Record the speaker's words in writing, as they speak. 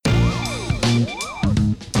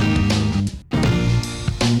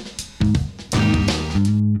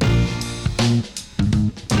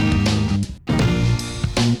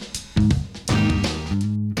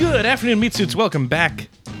afternoon, meat suits. Welcome back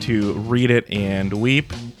to Read It and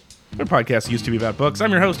Weep. Our podcast used to be about books.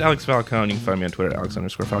 I'm your host, Alex Falcone. You can find me on Twitter,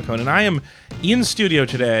 Alex_Falcone. And I am in studio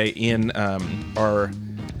today in our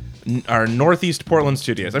Northeast Portland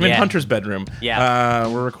studios. I'm in Hunter's bedroom.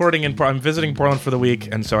 We're recording I'm visiting Portland for the week,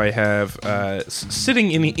 and so I have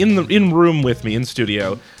sitting in room with me in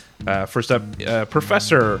studio. First up,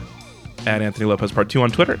 Professor at Anthony Lopez Part 2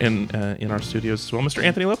 on Twitter, in our studios as well, Mr.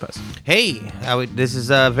 Anthony Lopez. Hey, this is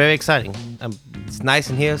very exciting. It's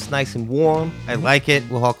nice in here. It's nice and warm. I like it.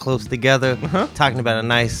 We're all close together, talking about a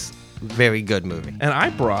nice, very good movie. And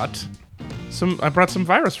I brought some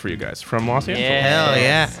virus for you guys from Los Angeles. Hell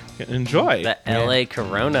yeah. Enjoy. The LA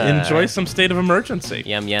Corona. Enjoy some state of emergency.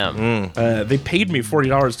 Yum, yum. They paid me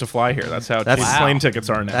 $40 to fly here. That's how cheap plane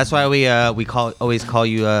tickets are now. That's why we always call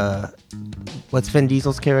you, what's Vin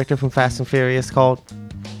Diesel's character from Fast and Furious called?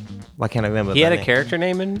 Why can't I remember He had name? A character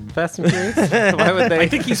name in Fast and Furious? Why would they? I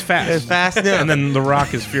think he's fast. It's Fast, no. And then The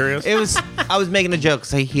Rock is furious. I was making a joke,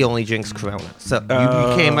 say he only drinks Corona. So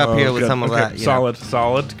you came up here with some of that.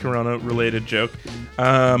 Solid Corona-related joke.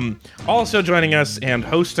 Also joining us and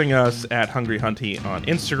hosting us at Hungry Hunty on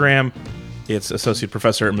Instagram, it's Associate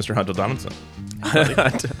Professor Mr. Hunter Donaldson.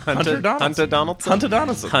 Hunter Donaldson?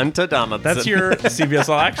 Hunter Donaldson. That's your CBS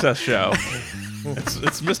All Access show.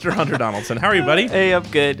 It's Mr. Hunter Donaldson. How are you, buddy? Hey, I'm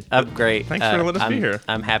good. I'm great. Thanks for letting us be here.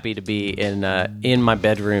 I'm happy to be in my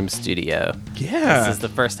bedroom studio. Yeah. This is the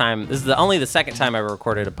first time. This is only the second time I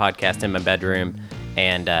recorded a podcast in my bedroom,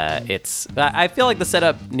 and I feel like the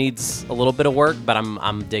setup needs a little bit of work, but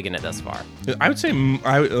I'm digging it thus far. I would say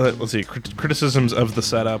let's see, criticisms of the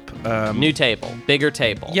setup. New table, bigger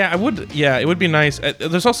table. Yeah, it would be nice.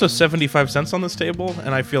 There's also 75 cents on this table,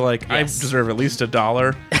 and I feel like I deserve at least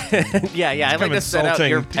 $1. yeah. I like to set out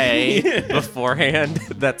your pay beforehand.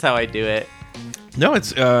 That's how I do it. No,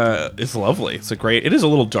 it's lovely. It is a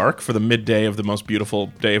little dark for the midday of the most beautiful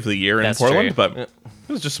day of the year in Portland, but it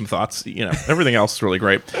was just some thoughts. Everything else is really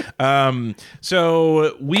great.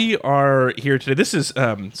 So we are here today. This is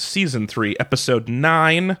season 3, episode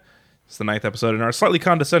 9. It's the 9th episode in our slightly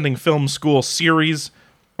condescending film school series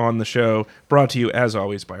on the show, brought to you as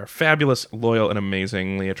always by our fabulous, loyal, and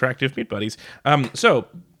amazingly attractive meat buddies. So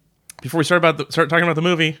before we start talking about the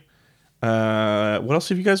movie, what else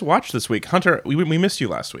have you guys watched this week? Hunter, we missed you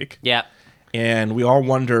last week. Yeah. And we all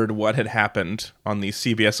wondered what had happened on the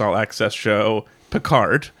CBS All Access show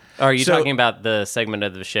Picard. Are you talking about the segment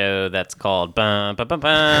of the show that's called bum, ba, ba,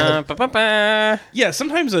 ba, ba, ba, ba. Yeah,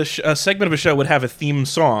 sometimes a segment of a show would have a theme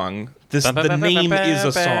song. The name is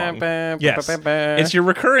a song. Yes. It's your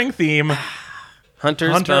recurring theme.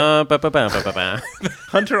 Hunter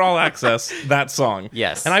All Access, that song.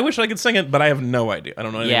 Yes. And I wish I could sing it, but I have no idea. I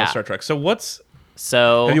don't know anything about Star Trek.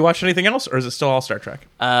 So have you watched anything else, or is it still all Star Trek?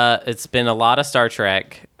 It's been a lot of Star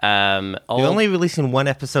Trek. You're only releasing one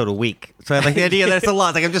episode a week, so I like the idea that it's a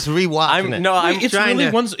lot. Like I'm just rewatching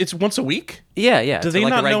it. It's once a week. Yeah. Do they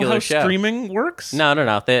not know how streaming works? No.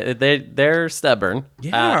 They're stubborn.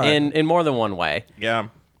 Yeah. In more than one way. Yeah.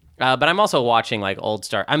 But I'm also watching old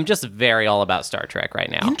Star. I'm just very all about Star Trek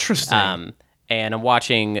right now. Interesting. And I'm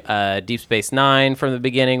watching Deep Space Nine from the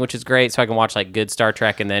beginning, which is great, so I can watch good Star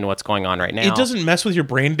Trek and then what's going on right now. It doesn't mess with your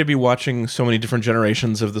brain to be watching so many different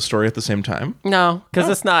generations of the story at the same time? No, because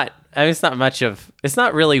it's not. It's not much of. It's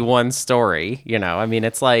not really one story.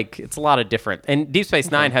 It's it's a lot of different. And Deep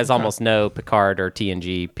Space Nine has almost no Picard or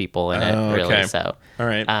TNG people in it, really. Okay. So all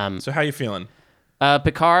right. So how you feeling?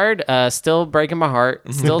 Picard, still breaking my heart,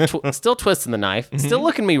 still twisting the knife, still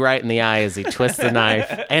looking me right in the eye as he twists the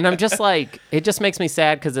knife. And I'm just it just makes me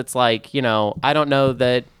sad because it's I don't know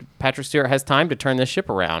that Patrick Stewart has time to turn this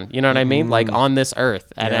ship around. You know what I mean? On this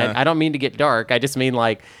Earth. And I don't mean to get dark. I just mean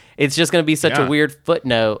it's just going to be such a weird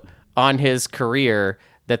footnote on his career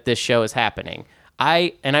that this show is happening.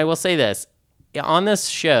 I will say this. On this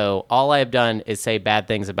show, all I have done is say bad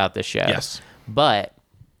things about this show. Yes. But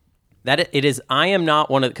I am not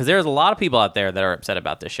one of, because there's a lot of people out there that are upset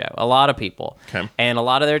about this show. A lot of people. Okay. And a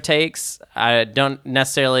lot of their takes, I don't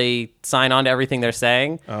necessarily sign on to everything they're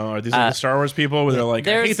saying. Oh, are these the Star Wars people where they're like,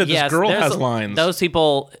 I hate that this girl has lines? Those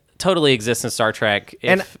people totally exist in Star Trek.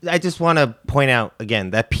 And I just want to point out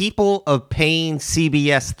again that people are paying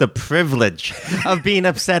CBS the privilege of being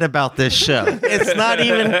upset about this show. It's not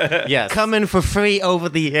even coming for free over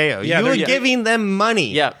the air. Yeah, you're giving them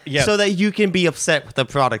money so that you can be upset with the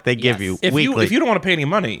product they give you weekly. If you don't want to pay any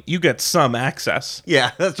money, you get some access.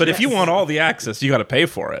 Yeah, but if you want all the access, you got to pay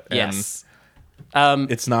for it. Yes.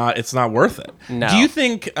 It's not worth it. No. Do you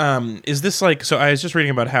think is this so I was just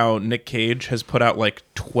reading about how Nick Cage has put out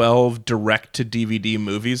 12 direct to DVD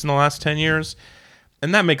movies in the last 10 years.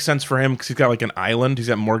 And that makes sense for him because he's got like an island. He's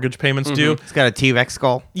got mortgage payments due. He's got a T-Rex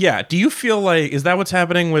skull. Yeah. Do you feel like is that what's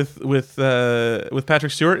happening with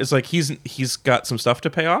Patrick Stewart? Is like he's got some stuff to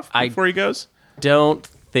pay off before he goes? Don't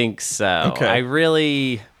think so.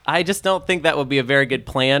 Okay. I just don't think that would be a very good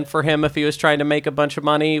plan for him if he was trying to make a bunch of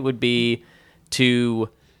money. Would be to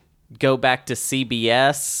go back to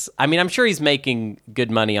CBS. I mean, I'm sure he's making good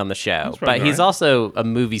money on the show, but he's also a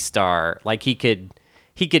movie star. Like he could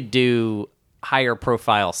do higher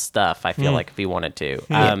profile stuff, I feel like, if he wanted to.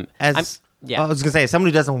 I was gonna say,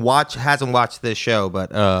 someone who hasn't watched this show,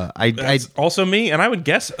 but I also me, and I would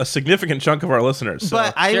guess a significant chunk of our listeners. So.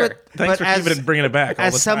 But Thanks for bringing it back.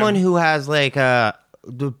 As someone who has like a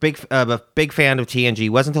big fan of TNG,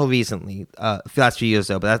 wasn't until recently, the last few years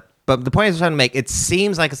though. But the point I was trying to make, it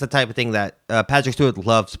seems like it's the type of thing that Patrick Stewart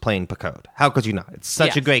loves playing Picard. How could you not? It's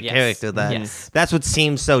such a great character that that's what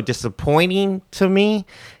seems so disappointing to me,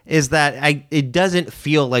 is that it doesn't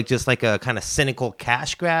feel like just like a kind of cynical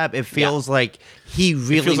cash grab. It feels like he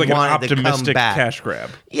really like wanted an to come back. Cash grab.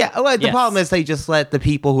 Yeah, well, the problem is they just let the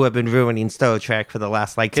people who have been ruining Star Trek for the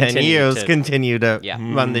last 10 years continue to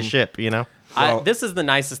run the ship, you know? This is the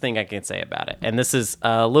nicest thing I can say about it. And this is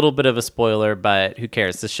a little bit of a spoiler, but who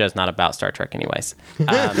cares? This show's not about Star Trek anyways.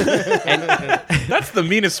 That's the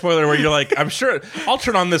meanest spoiler where you're like, I'm sure I'll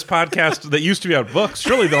turn on this podcast that used to be about books.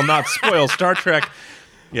 Surely they'll not spoil Star Trek.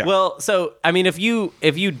 Yeah. Well, so, I mean, if you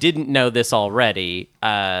didn't know this already,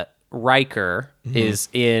 Riker is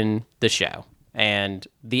in the show. And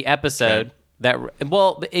the episode...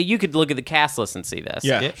 you could look at the cast list and see this.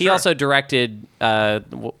 Yeah, he also directed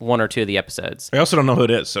one or two of the episodes. I also don't know who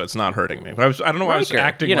it is, so it's not hurting me. I don't know why I was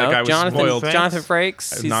acting like I was spoiled. Jonathan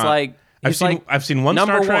Frakes. I've seen one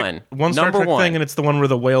Star Trek thing, and it's the one where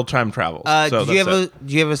the whale time travels. Do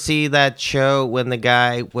you ever see that show when the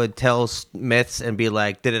guy would tell myths and be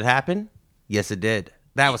like, "Did it happen?" Yes, it did.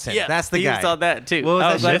 That was him. Yeah, that's the guy. He saw that too. What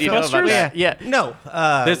was that? You know about that. Yeah. No.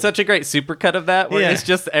 There's such a great supercut of that where it's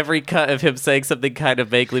just every cut of him saying something kind of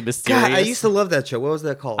vaguely mysterious. God, I used to love that show. What was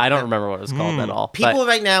that called? I don't remember what it was called at all. People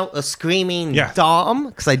right now are screaming Dom,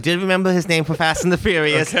 because I did remember his name from Fast and the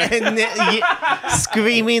Furious, and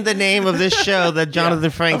screaming the name of this show that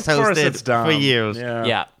Jonathan Frakes hosted for years.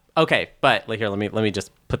 Yeah. Okay, but here, let me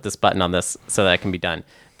just put this button on this so that it can be done.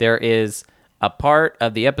 There is a part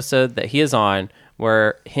of the episode that he is on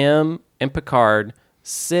where him and Picard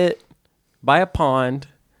sit by a pond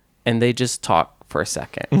and they just talk for a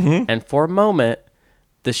second. Mm-hmm. And for a moment,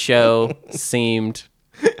 the show seemed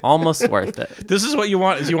almost worth it. This is what you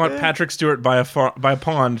want: you want Patrick Stewart by a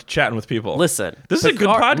pond chatting with people. Listen, this is a good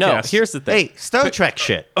podcast. No, here's the thing. Hey, Star Trek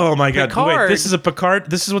shit. Oh my God! Picard, wait, this is a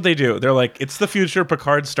Picard. This is what they do. They're like, it's the future.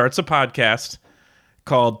 Picard starts a podcast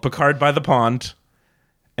called Picard by the Pond.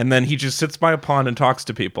 And then he just sits by a pond and talks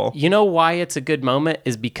to people. You know why it's a good moment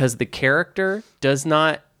is because the character does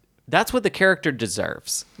not... That's what the character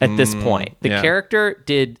deserves at this point. The character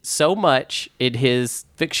did so much in his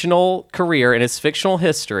fictional career, in his fictional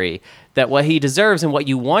history, that what he deserves and what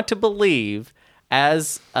you want to believe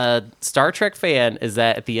as a Star Trek fan is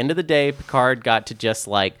that at the end of the day, Picard got to just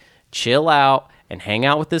chill out and hang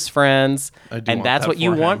out with his friends, and that's what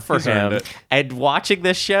you want for him. And watching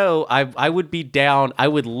this show, I would be down. I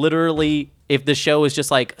would literally, if the show is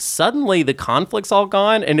just suddenly the conflict's all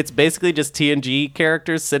gone, and it's basically just TNG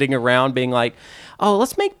characters sitting around being like, oh,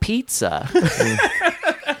 let's make pizza.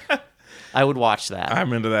 I would watch that.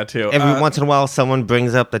 I'm into that too. Every once in a while, someone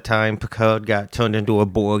brings up the time Picard got turned into a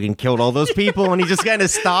Borg and killed all those people, and he just kind of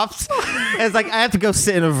stops. And it's I have to go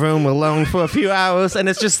sit in a room alone for a few hours, and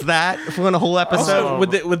it's just that for a whole episode.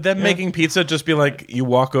 Would them making pizza just be you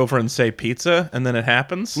walk over and say pizza, and then it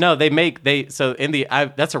happens? No, that's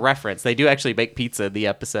a reference. They do actually make pizza in the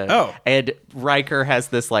episode. Oh. And Riker has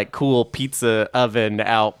this cool pizza oven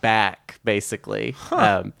out back, basically.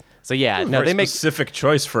 Huh. So yeah, no, they make specific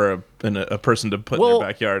choice for a person to put in their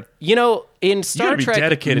backyard. You know, in Star Trek,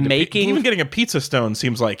 dedicated even getting a pizza stone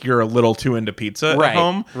seems like you're a little too into pizza at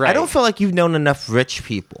home. Right. I don't feel like you've known enough rich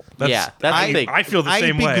people. That's the thing. I feel the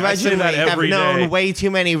same way. I say that every day. I've known way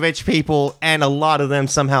too many rich people, and a lot of them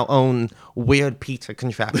somehow own weird pizza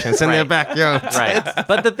contraptions in their backyard. Right.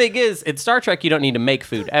 But the thing is, in Star Trek, you don't need to make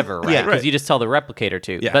food ever, right? Because you just tell the replicator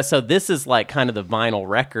to. Yeah. But so this is kind of the vinyl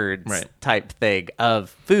records type thing of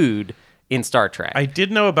food in Star Trek. I did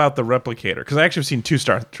know about the replicator because I actually have seen two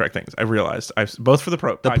Star Trek things. I realized both for the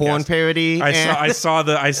podcast. Porn parody. I saw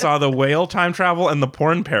the whale time travel and the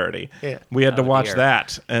porn parody. Yeah. We had to watch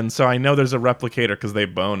that, and so I know there's a replicator because they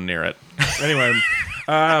bone near it. Anyway,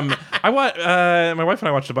 my wife and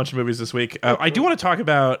I watched a bunch of movies this week. I do want to talk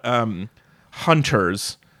about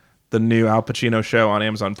Hunters. the new Al Pacino show on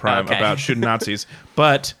Amazon Prime about shooting Nazis,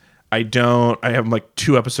 but I have like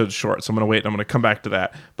 2 episodes short, so I'm going to wait and I'm going to come back to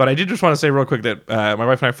that. But I did just want to say real quick that my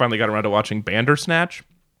wife and I finally got around to watching Bandersnatch,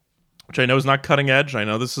 which I know is not cutting edge. I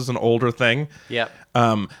know this is an older thing. Yep.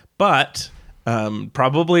 But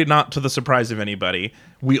probably not to the surprise of anybody,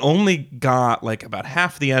 we only got like about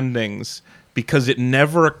half the endings because it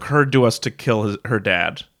never occurred to us to kill her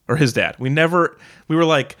dad. Or his dad. We were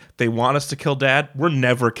like, they want us to kill dad. We're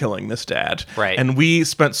never killing this dad. Right. And we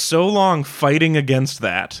spent so long fighting against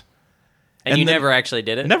that. And you never actually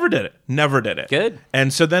did it? Never did it. Never did it. Good.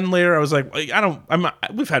 And so then later I was like,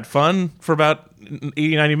 we've had fun for about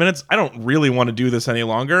 80, 90 minutes. I don't really want to do this any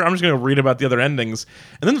longer. I'm just going to read about the other endings.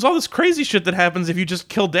 And then there's all this crazy shit that happens if you just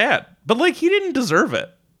kill dad. But like, he didn't deserve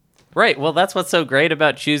it. Right. Well, that's what's so great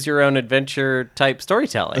about choose your own adventure type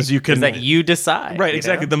storytelling. Is that you decide. Right,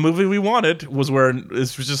 exactly. The movie we wanted was where it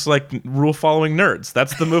was just like rule following nerds.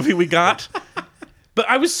 That's the movie we got. But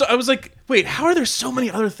I was like, wait, how are there so many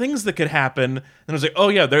other things that could happen? And I was like, oh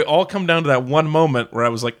yeah, they all come down to that one moment where I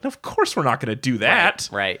was like, no, of course we're not going to do that.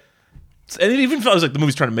 Right. And it even felt like the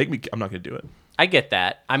movie's trying to make me. I'm not going to do it. I get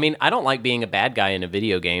that. I mean, I don't like being a bad guy in a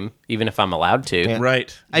video game, even if I'm allowed to. Yeah.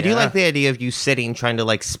 Right. I do like the idea of you sitting trying to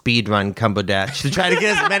like speed run Cumberbatch to try to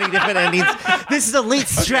get as many different endings. This is elite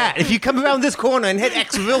strat. If you come around this corner and hit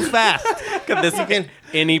X real fast, this you can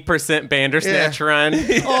any % Bandersnatch run.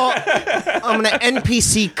 Oh, I'm gonna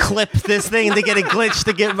NPC clip this thing to get a glitch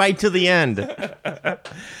to get right to the end.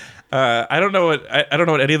 I don't know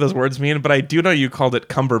what any of those words mean, but I do know you called it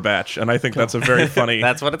Cumberbatch, and I think that's a very funny.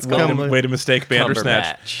 That's what it's called. Way to mistake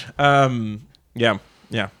Bandersnatch. Yeah.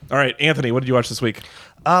 All right, Anthony, what did you watch this week?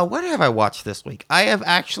 What have I watched this week? I have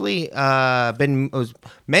actually was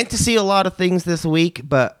meant to see a lot of things this week,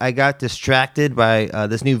 but I got distracted by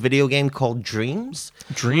this new video game called Dreams.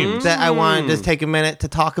 That I wanted to take a minute to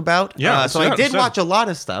talk about. Yeah. I did watch a lot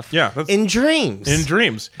of stuff. Yeah. In Dreams.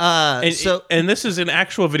 And this is an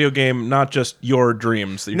actual video game, not just your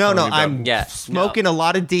dreams. That you're I'm smoking a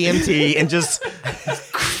lot of DMT and just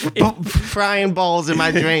frying balls in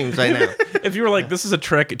my dreams right now. If you were like, this is a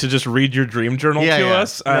trick to just read your dream journal to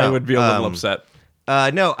us, I would be a little upset.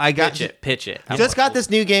 No, I got pitch it. Just got this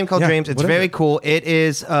new game called Dreams. It's very cool. It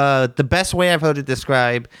is the best way I've heard it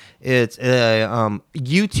described. It's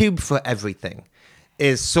YouTube for everything.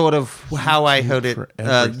 Is sort of how I heard it.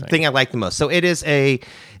 Thing I like the most. So it is a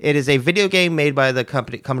video game made by the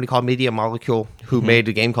company called Media Molecule, who made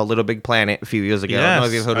a game called Little Big Planet a few years ago. Yes, I don't know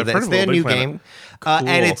if you've heard of that. It's their new game,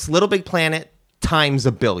 and it's Little Big Planet times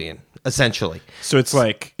a billion, essentially. So it's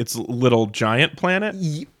like it's Little Giant Planet.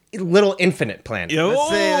 Little Infinite Planet. Let's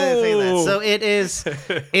say that. So it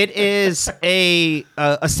is a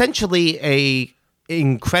essentially a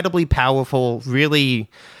incredibly powerful, really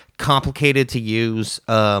complicated to use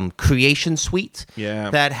creation suite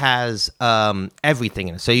that has everything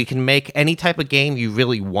in it. So you can make any type of game you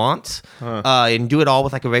really want and do it all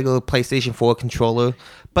with like a regular PlayStation 4 controller.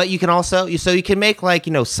 But you can also, you can make like,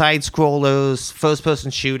 side scrollers, first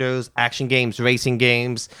person shooters, action games, racing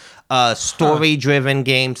games, story driven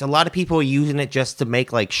games. A lot of people are using it just to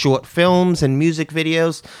make like short films and music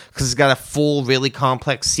videos because it's got a full, really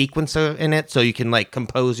complex sequencer in it. So you can like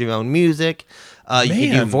compose your own music. You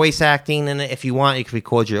can do voice acting in it if you want. You can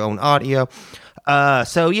record your own audio.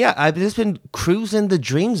 I've just been cruising the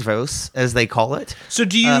Dreamsverse, as they call it. So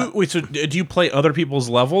do you do you play other people's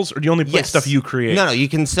levels, or do you only play stuff you create? No, you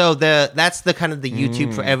can. So that's the kind of the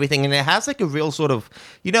YouTube for everything, and it has like a real sort of,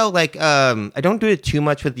 I don't do it too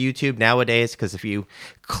much with YouTube nowadays because if you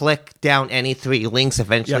click down any 3 links,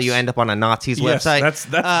 eventually you end up on a Nazi's website. That's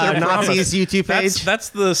their Nazi's YouTube page. That's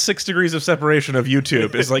the 6 degrees of separation of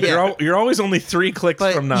YouTube. It's like you're always only 3 clicks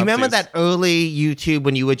from Nazis. You remember that early YouTube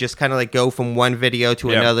when you would just kind of like go from one video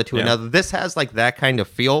to another to another? This has like that kind of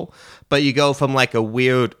feel, but you go from like a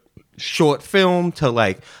weird short film to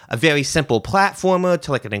like a very simple platformer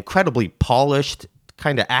to like an incredibly polished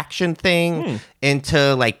kind of action thing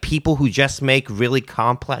into like people who just make really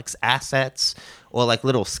complex assets or like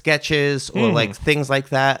little sketches or like things like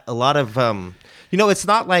that. A lot of it's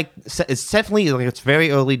not like, it's definitely like, it's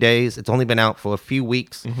very early days. It's only been out for a few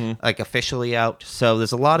weeks, like officially out. So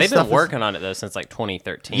there's a lot of stuff. They've been working on it though since like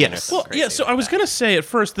 2013. Yes. So I was gonna say at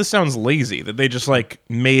first this sounds lazy that they just like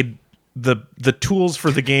made the tools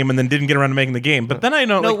for the game and then didn't get around to making the game. But then I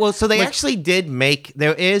know so they actually did make,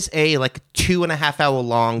 there is a like 2.5 hour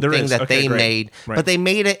long thing that they made, but they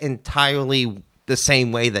made it entirely the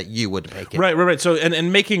same way that you would make it. Right. So,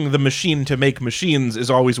 and making the machine to make machines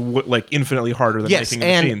is always like infinitely harder than making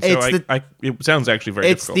a machine. So it sounds actually very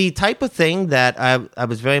difficult. It's the type of thing that I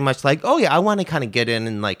was very much like, oh yeah, I want to kind of get in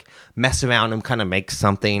and like mess around and kind of make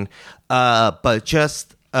something. But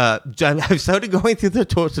just I've started going through the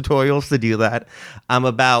tutorials to do that. I'm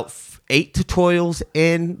about 8 tutorials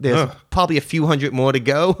in. There's probably a few hundred more to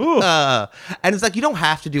go. And it's like, you don't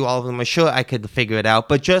have to do all of them. I'm sure I could figure it out,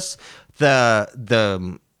 but just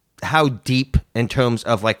the how deep in terms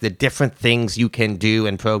of like the different things you can do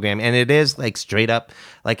and program. And it is like straight up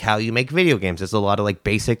like how you make video games. There's a lot of like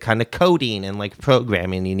basic kind of coding and like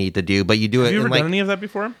programming you need to do, but you do it. Have you ever done any of that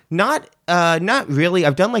before? Not really.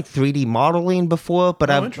 I've done like 3D modeling before,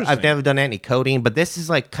 but I've never done any coding. But this is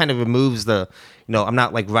like kind of removes the, I'm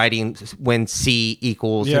not like writing when C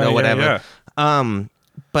equals, whatever. Yeah.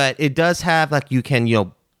 But it does have like you can,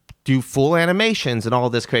 do full animations and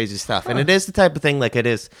all this crazy stuff. And it is the type of thing like it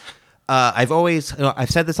is. I've always,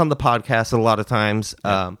 I've said this on the podcast a lot of times,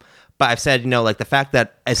 but I've said, like the fact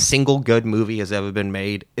that a single good movie has ever been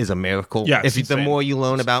made is a miracle. Yeah, the more you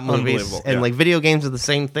learn about movies and like video games are the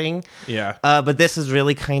same thing. Yeah. But this has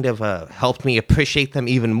really kind of helped me appreciate them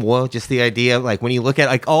even more. Just the idea, like when you look at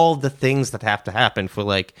like all the things that have to happen for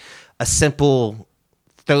like a simple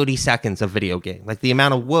 30 seconds of video game, like the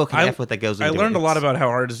amount of work and effort that goes into it. I learned a lot about how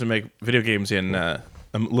hard it is to make video games in a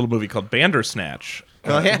little movie called Bandersnatch,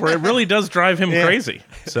 where it really does drive him crazy.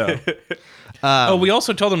 So, we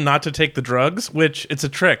also told him not to take the drugs, which it's a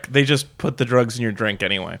trick. They just put the drugs in your drink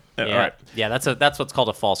anyway. Yeah, all right. Yeah, that's what's called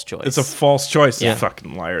a false choice. It's a false choice. Yeah.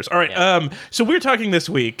 Fucking liars. All right. So we're talking this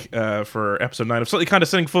week for episode 9 of Slightly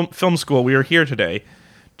Condescending Film School. We are here today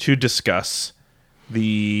to discuss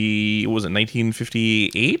the, what was it,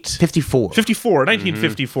 1958? 54.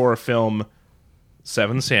 1954 film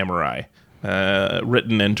Seven Samurai,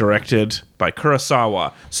 written and directed by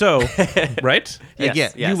Kurosawa. So, right?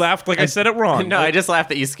 Yes. You laughed like I said it wrong. No, I just laughed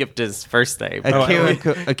that you skipped his first name. Akira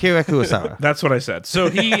Kurosawa. That's what I said. So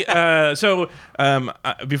he.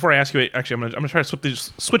 Before I ask you, actually, I'm gonna try to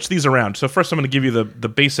switch these around. So first, I'm gonna give you the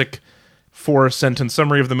basic 4-sentence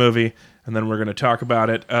summary of the movie, and then we're gonna talk about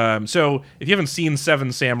it. So if you haven't seen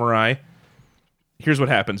Seven Samurai, here's what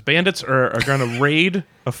happens. Bandits are going to raid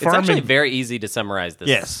a farm. It's actually very easy to summarize this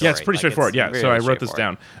story. Yeah, it's pretty straightforward. So I wrote this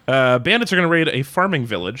down. Bandits are going to raid a farming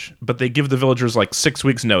village, but they give the villagers like 6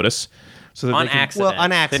 weeks notice. So that accident. Well,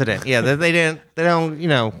 on accident. They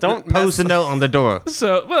don't post a note on the door.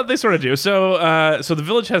 So, well, they sort of do. So the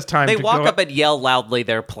village has time They to walk go up and yell loudly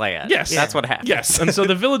their plan. Yes. That's what happens. Yes. And so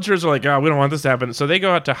the villagers are like, we don't want this to happen. So they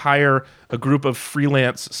go out to hire a group of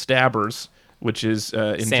freelance stabbers, which is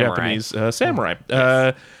in Samurai. Japanese samurai.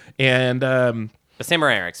 Yes. The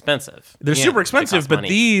samurai are expensive. They're super expensive, but money.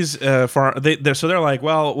 these they're like,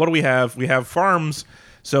 well, what do we have? We have farms,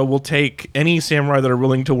 so we'll take any samurai that are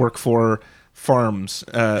willing to work for farms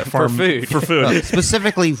for food.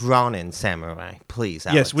 Specifically Ronin samurai, please,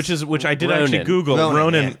 Alex. Yes, which I did Ronin. actually Google.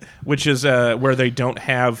 Ronin, which is where they don't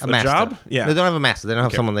have a job. Yeah, they don't have a master. They don't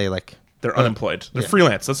have someone they like. They're unemployed. They're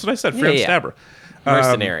freelance. That's what I said. Freelance stabber.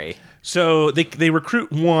 Mercenary. So they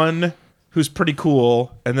recruit one who's pretty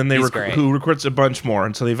cool, and then who recruits a bunch more,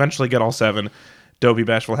 and so they eventually get all 7: Dopey,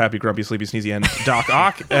 Bashful, Happy, Grumpy, Sleepy, Sneezy, and Doc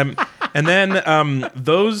Ock. And then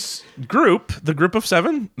the group of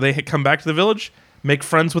 7, they come back to the village, make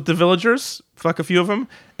friends with the villagers, fuck a few of them,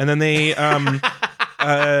 and then they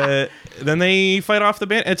fight off the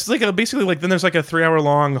band. It's like basically like then there's like a 3-hour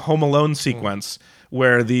long Home Alone sequence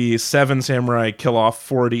where the 7 samurai kill off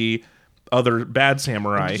 40 other bad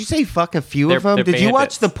samurai. Did you say fuck a few of them? Did bandits. You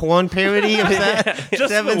watch the porn parody of that? Just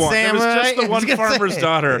Seven the one. Samurai? It was just the one farmer's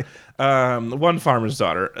daughter. One farmer's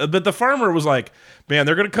daughter. But the farmer was like, man,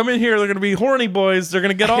 they're going to come in here. They're going to be horny boys. They're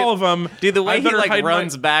going to get all of them. Dude, the way he like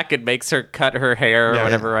runs back and makes her cut her hair or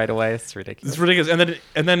whatever right away, it's ridiculous. It's ridiculous.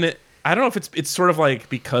 And then I don't know if it's sort of like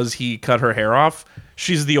because he cut her hair off,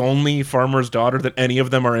 she's the only farmer's daughter that any of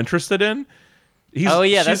them are interested in.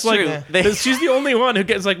 That's like, true. She's the only one who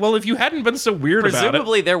gets like, well, if you hadn't been so weird about it.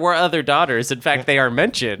 Presumably there were other daughters. In fact, they are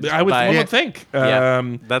mentioned. I would think.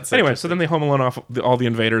 That's anyway. So then they Home Alone off all the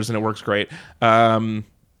invaders, and it works great. And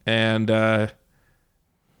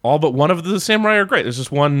all but one of the samurai are great. There's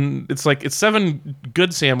just one. It's 7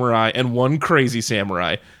 good samurai and 1 crazy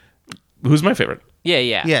samurai. Who's my favorite?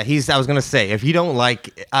 Yeah. I was gonna say, if you don't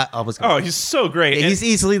like, he's so great. He's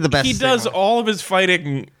easily the best. He does all of his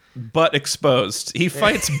fighting butt exposed. He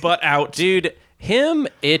fights butt out. Dude, him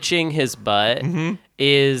itching his butt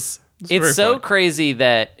it's so funny. crazy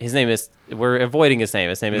that his name is, we're avoiding his name.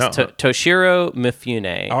 His name is Toshiro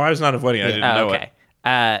Mifune. Oh, I was not avoiding it. I didn't know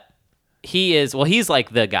it. he is he's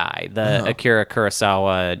like the guy, the Akira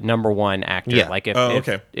Kurosawa #1 actor. Yeah. Like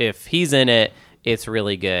if he's in it, it's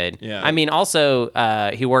really good. Yeah. I mean,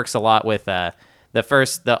 also he works a lot with the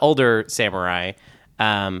older samurai,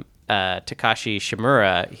 Takashi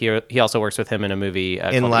Shimura. He also works with him in a movie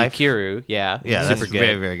In called Life? Ikiru. Yeah, Yeah, super that's good,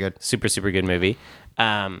 very, very good. super good movie.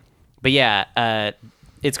 But yeah,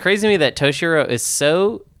 it's crazy to me that Toshiro is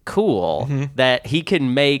so cool that he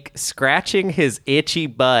can make scratching his itchy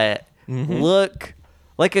butt look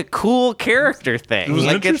like a cool character thing. It was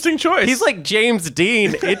an interesting choice. He's like James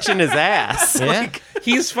Dean itching his ass. Yeah. Like,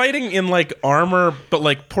 He's fighting in like armor, but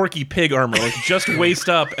like Porky Pig armor, like just waist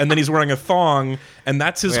up, and then he's wearing a thong, and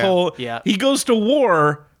that's his whole. Yeah. He goes to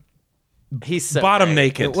war. he's so Bottom great.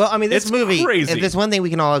 naked. Well, I mean, this It's movie, crazy. if there's one thing we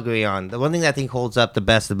can all agree on, the one thing that I think holds up the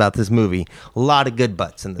best about this movie, a lot of good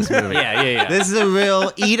butts in this movie. Yeah. This is a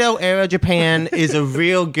real, Edo era Japan is a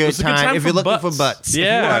real good It's a good time time if for you're looking butts. for butts. Yeah.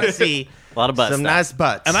 If you want to see A lot of butt some stuff. nice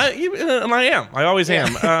butts. And I am. I always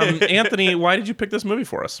am. Anthony, why did you pick this movie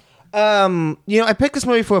for us? I picked this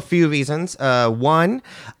movie for a few reasons. One,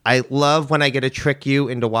 I love when I get to trick you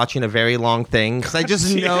into watching a very long thing because I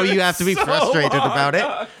just know you have to be so frustrated long. about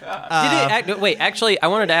it. Wait, actually, I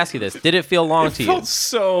wanted to ask you this. Did it feel long to you? Felt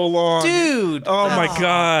so long, Dude. Oh my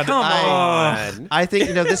god! Come on. I think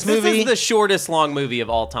this This movie. is the shortest long movie of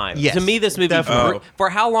all time. Yes, To me, this movie, definitely. for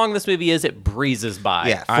how long this movie is, it breezes by.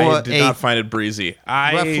 Yeah, I for did not find it breezy.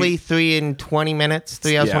 roughly 3 and 20 minutes,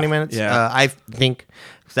 3 hours Yeah, 20 minutes. yeah. I think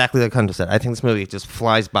exactly like Hunter said. I think this movie just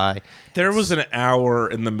flies by. There was an hour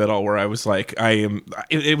in the middle where I was like,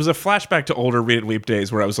 It was a flashback to older Read and Weep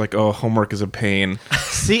days where I was like, oh, homework is a pain.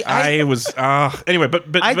 See, I was anyway, but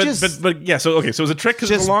yeah. So okay, so it was a trick because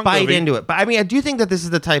it's just a long bite movie. into it. But I mean, I do think that this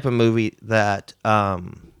is the type of movie that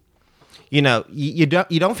you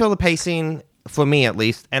don't feel the pacing, for me at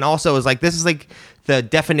least, and also is like this is like the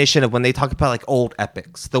definition of when they talk about like old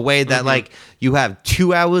epics, the way that like you have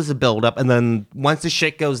 2 hours of build up and then once the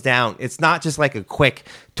shit goes down, it's not just like a quick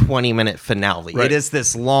 20-minute finale. Right. It is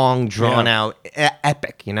this long drawn out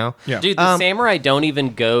epic, Yeah. Dude, the samurai don't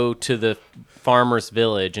even go to the farmer's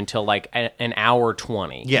village until like an hour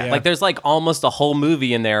 20. Yeah. Like there's like almost a whole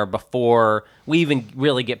movie in there before we even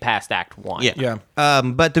really get past Act 1. Yeah.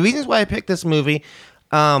 But the reasons why I picked this movie,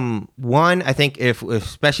 one, I think if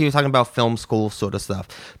especially if you're talking about film school sort of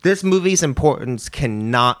stuff, this movie's importance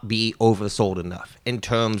cannot be oversold enough in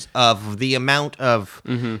terms of the amount of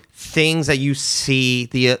things that you see,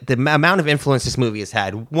 the amount of influence this movie has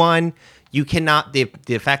had. One, you cannot, the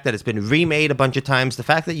fact that it's been remade a bunch of times, the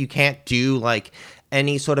fact that you can't do like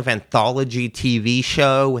any sort of anthology TV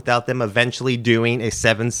show without them eventually doing a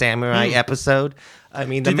Seven Samurai episode. I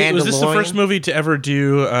mean, The Mandalorian. Was this the first movie to ever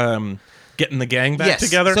do getting the gang back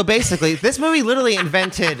together? So basically, this movie literally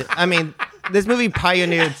invented. I mean, this movie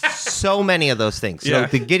pioneered so many of those things. So Yeah.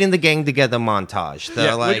 the getting the gang together montage, the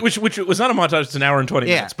yeah, like, which was not a montage. It's an hour and 20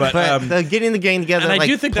 minutes. But the getting the gang together. and I like,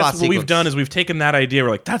 do think plot that's what we've sequence. done is we've taken that idea. We're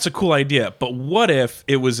like, that's a cool idea. But what if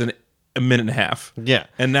it was a minute and a half? Yeah.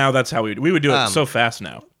 And now that's how we would do it so fast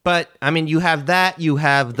now. But I mean, you have that. You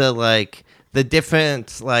have the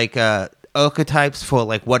different archetypes for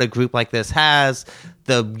like what a group like this has.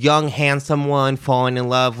 The young, handsome one falling in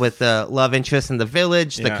love with the love interest in the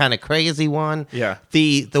village, the Yeah. kind of crazy one. Yeah.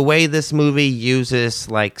 The way this movie uses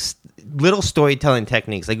like little storytelling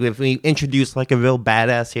techniques. Like if we introduce like a real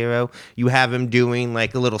badass hero, you have him doing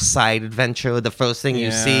like a little side adventure. The first thing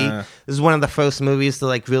you see. Yeah. This is one of the first movies to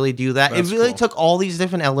like really do that. That's it really cool. took all these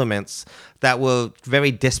different elements that were very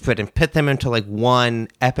disparate and put them into like one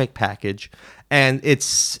epic package. And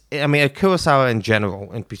it's, I mean, Kurosawa in general,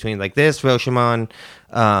 in between like this, Rashomon,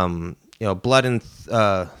 Blood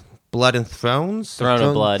and Thrones, Throne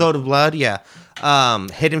of Blood. Throne of Blood, yeah.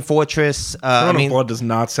 Hidden Fortress. Throne of Blood does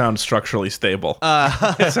not sound structurally stable.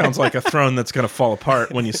 It sounds like a throne that's going to fall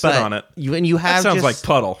apart when you sit on it. You That have sounds like just,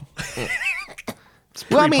 puddle.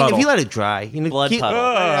 well, I mean, puddle. if you let it dry, Blood puddle. let it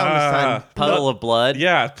out in the sun. Puddle of blood.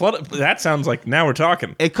 Yeah, that sounds like now we're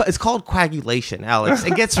talking. It's called coagulation, Alex.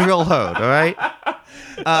 It gets real hard, all right?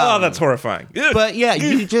 Oh, that's horrifying. But yeah,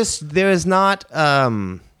 there is not,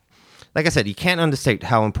 like I said, you can't understate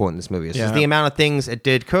how important this movie is. Yeah. Just the amount of things it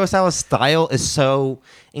did. Kurosawa's style is so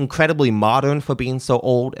incredibly modern for being so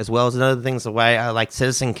old, as well as another things the way I like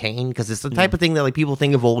Citizen Kane, because it's the type of thing that like people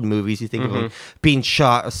think of old movies. You think of like, being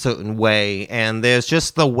shot a certain way, and there's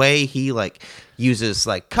just the way he like uses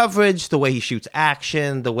like coverage, the way he shoots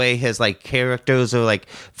action, the way his like characters are like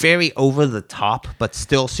very over the top but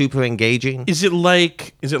still super engaging. Is it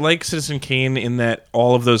like Citizen Kane in that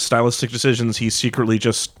all of those stylistic decisions he secretly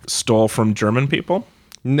just stole from German people?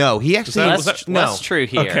 No, he actually less true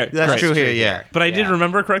here. Okay, that's true here. Yeah, but I did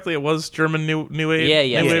remember correctly. It was German new wave.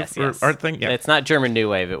 Yeah, new wave art thing. Yeah, it's not German new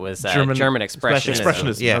wave. It was German expressionism.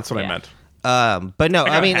 Expressionism. Yeah. That's what I meant. But no,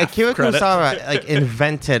 I mean, half Akira credit. Kurosawa like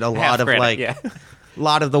invented a lot of credit, a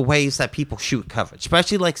lot of the ways that people shoot coverage,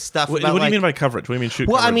 especially like stuff. What about, do you mean by coverage? What do you mean shoot?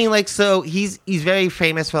 Well, coverage? I mean, like, so he's very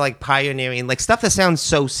famous for like pioneering like stuff that sounds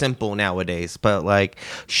so simple nowadays, but like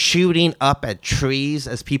shooting up at trees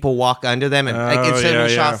as people walk under them, and like in certain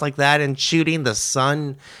shots like that, and shooting the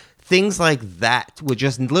sun. Things like that were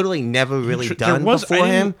just literally never really done before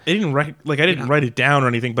him. I didn't write it down or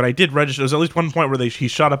anything, but I did register. There was at least one point where he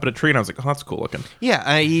shot up at a tree, and I was like, "Oh, that's cool looking." Yeah,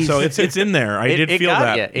 so it's in there. I did feel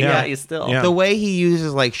that. It got you still. Yeah. The way he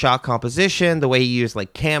uses like shot composition, the way he uses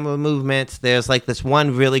like camera movement. There's like this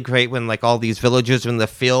one really great when like all these villagers are in the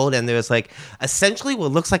field, and there's like essentially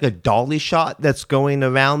what looks like a dolly shot that's going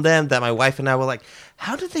around them. That my wife and I were like,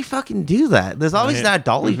 how did they fucking do that? There's always that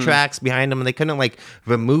dolly tracks behind them, and they couldn't like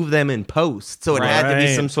remove them in post, so it had to be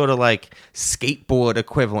some sort of like skateboard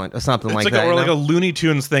equivalent or something like that. Or like a Looney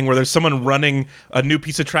Tunes thing where there's someone running a new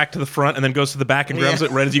piece of track to the front and then goes to the back and grabs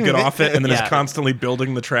it right as you get off it, and then is constantly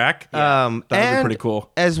building the track. That would be pretty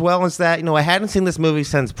cool. As well as that, I hadn't seen this movie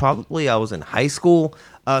since probably I was in high school.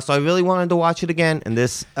 So I really wanted to watch it again, and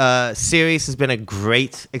this series has been a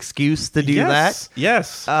great excuse to do that. Yes.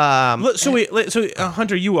 So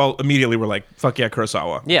Hunter, you all immediately were like, "Fuck yeah,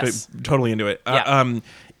 Kurosawa!" Yes, totally into it. Yeah.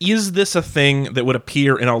 Is this a thing that would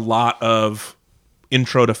appear in a lot of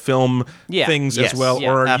intro to film things as well,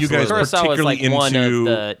 or are you guys particularly like into one of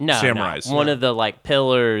the, samurais? One of the like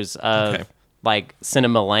pillars of like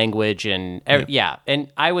cinema language and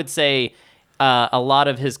and I would say a lot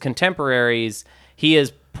of his contemporaries, he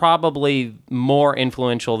is probably more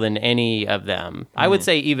influential than any of them. I would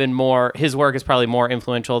say even more, his work is probably more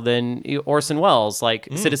influential than Orson Welles, like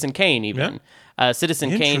Citizen Kane even.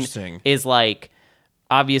 Citizen Kane is like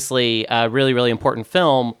obviously a really, really important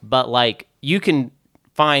film, but like you can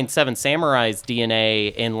find Seven Samurai's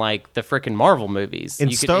DNA in like the frickin' Marvel movies.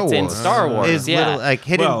 It's in Star Wars. Little, like,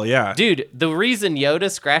 hidden. Well, yeah. Dude, the reason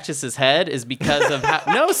Yoda scratches his head is because of how...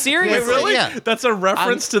 No, seriously. Really? Yeah. That's a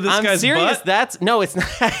reference to this guy's serious. butt? No, it's not.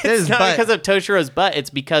 It's not because of Toshiro's butt. It's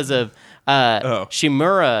because of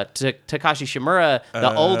Shimura, Takashi Shimura,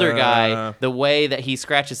 the older guy. The way that he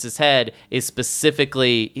scratches his head is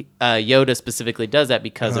specifically... Yoda specifically does that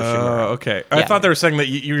because of Shimura. Okay. I thought they were saying that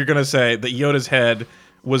you were going to say that Yoda's head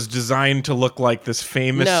was designed to look like this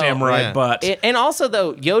famous samurai butt. And also,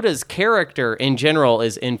 though, Yoda's character in general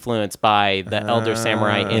is influenced by the elder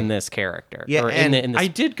samurai in this character. Yeah, in and this I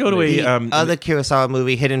did go to a other Kurosawa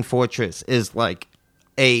movie, Hidden Fortress, is like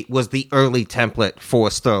was the early template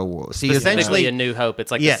for Star Wars. See, essentially A New Hope.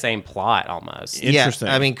 It's like the same plot almost. Interesting.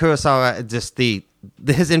 Yeah, I mean, Kurosawa, just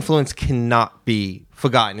his influence cannot be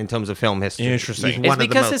forgotten in terms of film history. Interesting. It's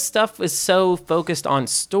because his stuff is so focused on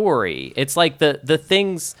story. It's like the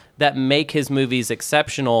things that make his movies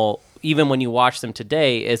exceptional, even when you watch them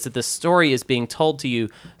today, is that the story is being told to you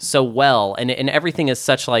so well, and everything is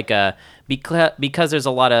such like a because there's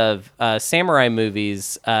a lot of samurai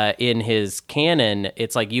movies in his canon.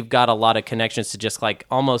 It's like you've got a lot of connections to just like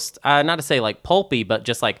almost not to say like pulpy, but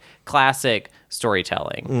just like classic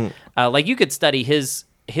storytelling. Like you could study his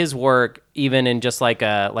work even in just like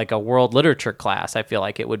a world literature class. I feel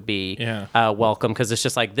like it would be welcome, because it's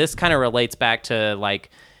just like this kind of relates back to like,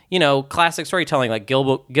 classic storytelling like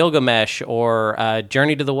Gilgamesh or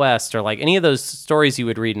Journey to the West, or like any of those stories you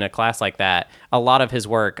would read in a class like that. A lot of his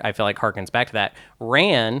work, I feel like, harkens back to that.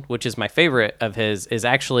 Ran, which is my favorite of his, is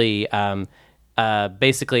actually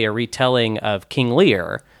basically a retelling of King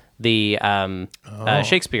Lear, the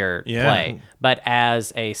Shakespeare play, but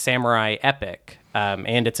as a samurai epic.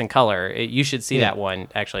 And it's in color. You should see that one.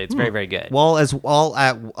 Actually, it's very, very good. Well,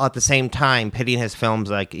 at the same time, pitting his films,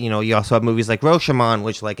 like you also have movies like Rashomon,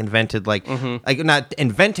 which like invented like not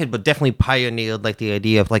invented, but definitely pioneered like the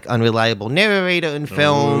idea of like unreliable narrator in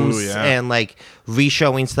films and like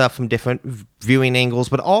re-showing stuff from different viewing angles.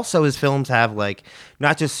 But also his films have like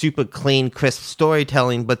not just super clean, crisp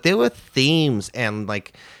storytelling, but there were themes and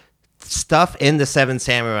like stuff in the Seven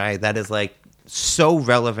Samurai that is like so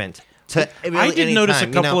relevant. Really I did notice a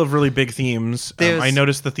couple of really big themes. I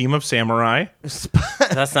noticed the theme of samurai.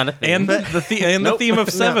 That's not a theme. And the theme of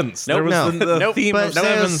sevens. There was the theme of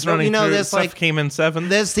sevens running through. Stuff came in sevens.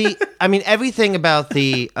 There's everything about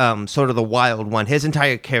the sort of the wild one. His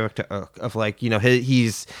entire character arc of like,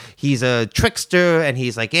 he's a trickster and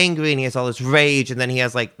he's like angry and he has all this rage, and then he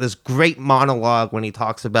has like this great monologue when he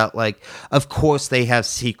talks about like, of course they have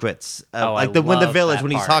secrets.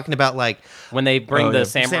 When he's talking about like when they bring the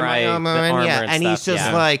samurai armor and stuff, he's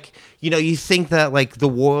just like, you think that like the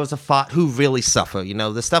wars are fought, who really suffer?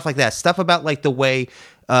 The stuff like that, stuff about like the way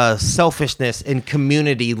selfishness in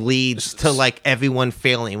community leads to like everyone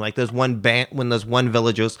failing. Like there's one when those one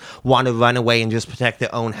villagers want to run away and just protect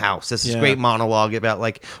their own house. This is great monologue about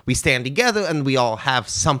like we stand together and we all have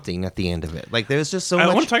something at the end of it. Like there's just so much.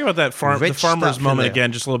 I want to talk about that the farmer's moment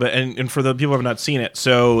again, just a little bit, and for the people who have not seen it.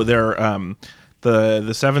 So they're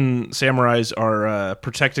the 7 samurais are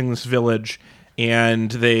protecting this village.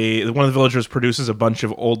 And one of the villagers produces a bunch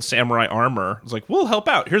of old samurai armor. It's like, we'll help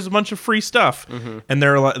out. Here's a bunch of free stuff. Mm-hmm. And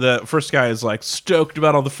the first guy is like stoked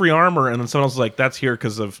about all the free armor, and then someone else is like, that's here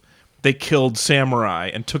because of they killed samurai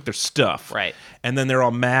and took their stuff. Right. And then they're all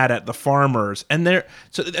mad at the farmers. And this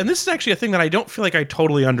is actually a thing that I don't feel like I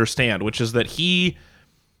totally understand, which is that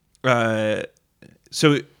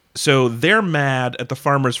so they're mad at the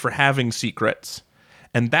farmers for having secrets,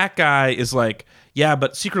 and that guy is like, yeah,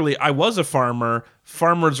 but secretly I was a farmer.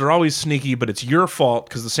 Farmers are always sneaky, but it's your fault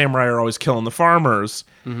because the samurai are always killing the farmers.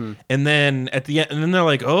 Mm-hmm. And then at the end, and then they're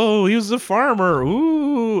like, "Oh, he was a farmer."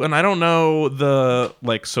 Ooh, and I don't know the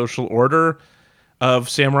like social order of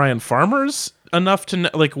samurai and farmers enough to know,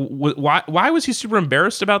 like why was he super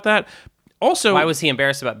embarrassed about that? Also, why was he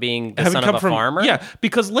embarrassed about being the son of a farmer? Yeah,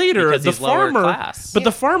 because later the farmer,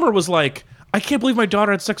 the farmer was like, I can't believe my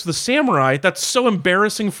daughter had sex with a samurai. That's so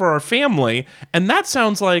embarrassing for our family. And that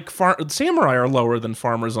sounds like samurai are lower than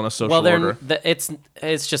farmers on a social order. Well,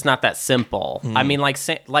 it's just not that simple. I mean, like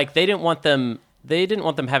they didn't want them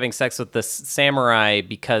having sex with the samurai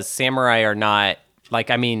because samurai are not like.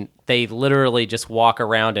 I mean, they literally just walk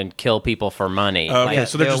around and kill people for money. Okay, like,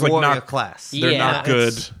 so they're just like not class. They're not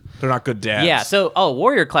good. They're not good dads. Yeah, so,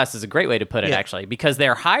 warrior class is a great way to put it, actually, because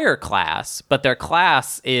they're higher class, but their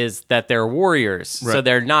class is that they're warriors, right. So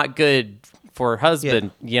they're not good for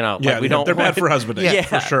husband, they're bad for husbanding,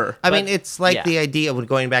 for sure. I mean, it's like the idea of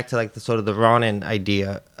going back to like the sort of the Ronin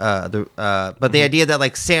idea, but the idea that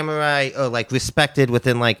like samurai are like respected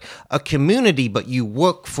within like a community, but you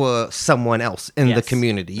work for someone else in the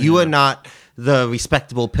community. You are not the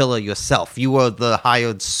respectable pillar yourself. You are the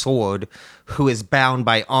hired sword who is bound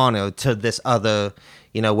by honor to this other,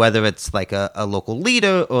 whether it's like a local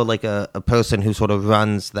leader or like a person who sort of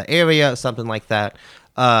runs the area or something like that.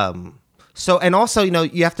 So, and also,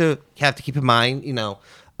 you have to keep in mind,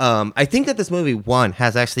 I think that this movie,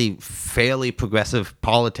 has actually fairly progressive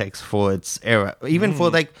politics for its era, even for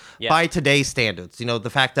like by today's standards. The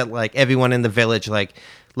fact that like everyone in the village like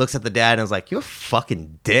looks at the dad and is like, "You're a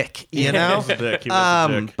fucking dick," He was a dick. He was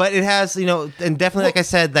a dick. But it has, and definitely, like I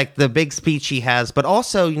said, like the big speech he has, but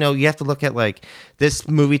also, you have to look at like this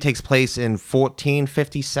movie takes place in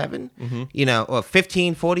 1457, or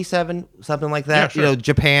 1547, something like that. Yeah, sure.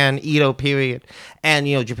 Japan, Edo period, and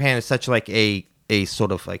Japan is such like a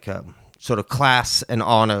sort of like sort of class and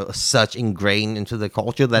honor such ingrained into the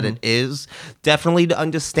culture that it is definitely to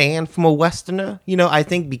understand from a Westerner. I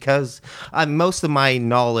think because most of my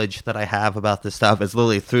knowledge that I have about this stuff is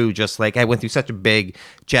literally through just like I went through such a big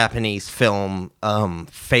Japanese film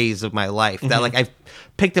phase of my life that like I've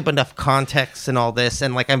picked up enough context and all this,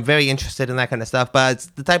 and like I'm very interested in that kind of stuff, but it's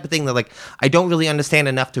the type of thing that like I don't really understand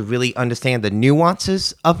enough to really understand the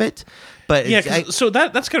nuances of it. But so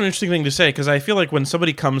that's kind of an interesting thing to say, because I feel like when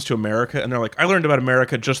somebody comes to America and they're like, I learned about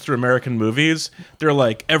America just through American movies, they're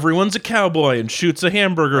like, everyone's a cowboy and shoots a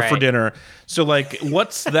hamburger for dinner. So like,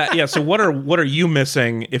 what's that? Yeah. So what are you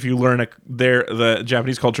missing if you learn the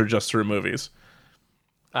Japanese culture just through movies?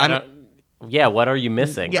 What are you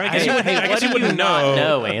missing? Yeah, I guess you wouldn't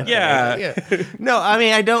know, Anthony. Yeah. No, I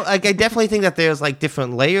mean, I don't. Like, I definitely think that there's like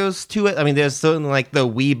different layers to it. I mean, there's certainly like the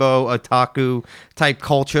Weebo, otaku type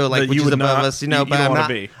culture, like which is above us,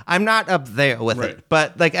 but I'm not up there with it.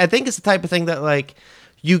 But like, I think it's the type of thing that like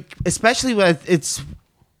you, especially when it's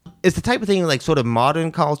the type of thing like sort of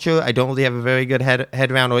modern culture. I don't really have a very good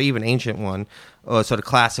head around, or even ancient one, or sort of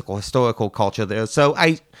classical historical culture there. So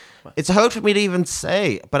it's hard for me to even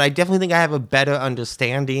say, but I definitely think I have a better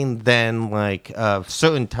understanding than like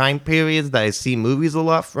certain time periods that I see movies a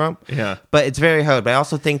lot from. Yeah. But it's very hard. But I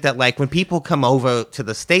also think that like when people come over to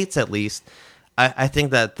the States, at least, I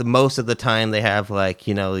think that the most of the time they have like,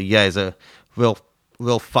 you guys are real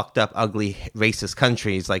fucked up, ugly, racist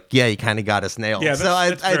countries. Like, you kind of got us nailed. Yeah, so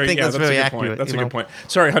I think that's very accurate. That's a good point.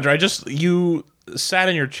 Sorry, Hunter. You sat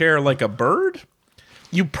in your chair like a bird?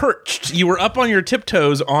 You perched. You were up on your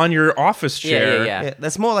tiptoes on your office chair. Yeah,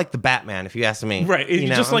 that's more like the Batman, if you ask me. Right,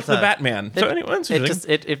 just like the Batman. So anyway,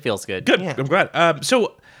 it fels good. Good. Yeah. I'm glad.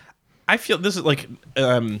 So I feel this is like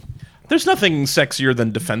there's nothing sexier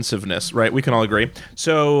than defensiveness, right? We can all agree.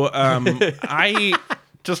 So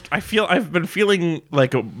I've been feeling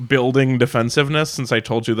like a building defensiveness since I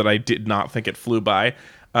told you that I did not think it flew by.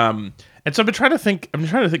 And so I've been trying to think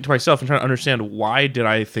to myself and trying to understand, why did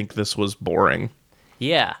I think this was boring?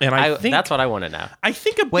 Yeah, and I think that's what I want to know. I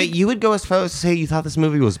think Wait, you would go as far as to say you thought this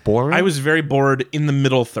movie was boring? I was very bored in the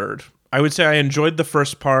middle third. I would say I enjoyed the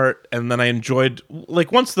first part, and then I enjoyed,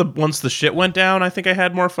 like, once the shit went down, I think I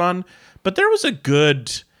had more fun. But there was a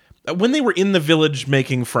good, when they were in the village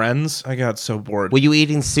making friends, I got so bored. Were you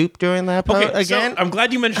eating soup during that part again? So I'm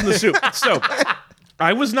glad you mentioned the soup. So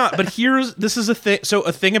I was not, but this is a thing. So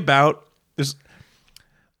a thing about this,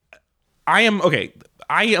 I am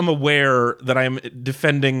aware that I am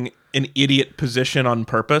defending an idiot position on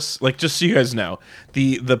purpose. Like, just so you guys know,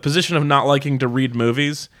 the position of not liking to read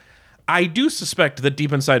movies, I do suspect that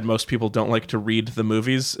deep inside most people don't like to read the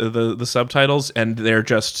movies, the subtitles, and they're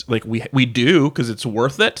just like, we do because it's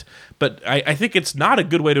worth it. But I think it's not a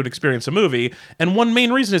good way to experience a movie. And one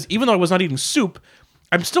main reason is, even though I was not eating soup,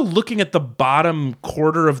 I'm still looking at the bottom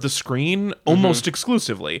quarter of the screen almost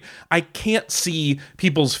exclusively. I can't see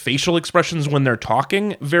people's facial expressions when they're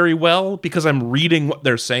talking very well because I'm reading what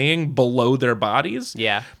they're saying below their bodies.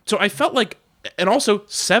 Yeah. So I felt like, and also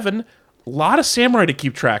 7, a lot of samurai to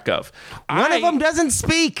keep track of. One of them doesn't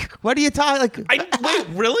speak. What are you talking? Wait,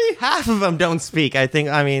 really? Half of them don't speak. I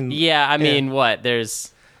mean. Yeah, I mean, what?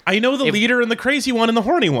 There's. I know the leader and the crazy one and the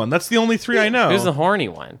horny one. That's the only 3 I know. Who's the horny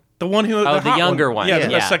one? The one who, the younger one. Yeah, Yeah.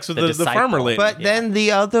 that has sex with the farmer lady. But then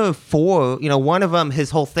the other 4, one of them,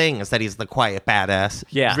 his whole thing is that he's the quiet badass.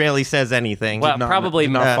 Yeah. Rarely says anything. Well, probably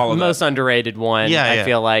did not follow most underrated one. Yeah, I yeah.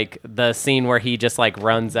 feel like the scene where he just like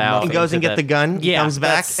runs out. He goes and into get the gun. Yeah, comes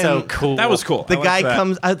back. that's so and cool. That was cool. The I guy like that.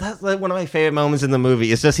 comes. That's like one of my favorite moments in the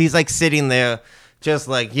movie. It's just he's like sitting there, just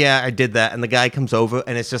like, yeah, I did that, and the guy comes over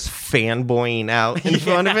and it's just fanboying out in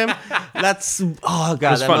front of him. That's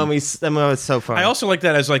that moment is so fun. I also like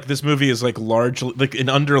that as like this movie is like largely like an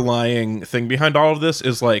underlying thing behind all of this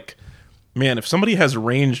is like, man, if somebody has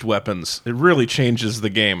ranged weapons, it really changes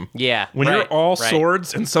the game. Yeah, when right, you're all right.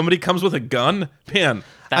 swords and somebody comes with a gun, man,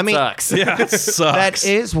 That sucks. yeah, it sucks. That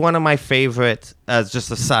is one of my favorite.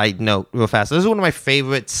 Just a side note, real fast. This is one of my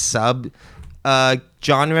favorite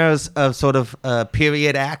genres of sort of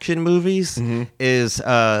period action movies. Is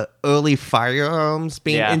early firearms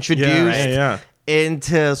being introduced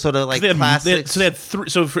into sort of like classics. So they had 3.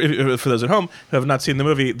 So for those at home who have not seen the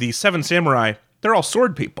movie, the 7 samurai, they're all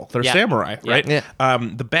sword people. They're samurai, right? Yeah.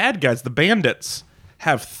 The bad guys, the bandits,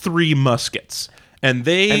 have 3 muskets. And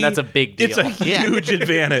that's a big deal. It's a huge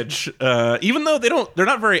advantage, even though they're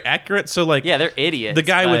not very accurate. So like, yeah, they're idiots. The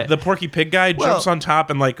guy with the Porky Pig guy jumps on top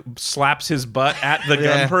and like slaps his butt at the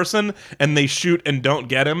gun person, and they shoot and don't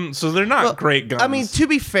get him. So they're not great guns. I mean, to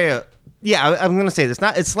be fair, I'm going to say this.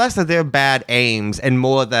 It's less that they're bad aims and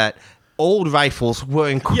more that old rifles were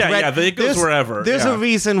incredible. Yeah, it goes wherever. There's a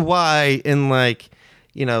reason why in like,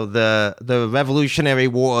 the Revolutionary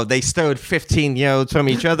War, they stood 15 yards from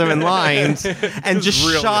each other in lines and just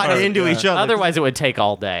really shot hard, into each other. Otherwise, it would take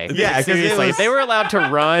all day. Yeah, 'cause seriously, if they were allowed to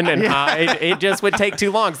run and hide, it just would take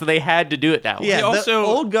too long. So they had to do it that way. Yeah, also- the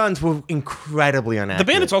old guns were incredibly inaccurate.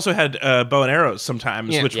 the bandits also had bow and arrows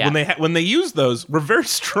sometimes, which when they used those were very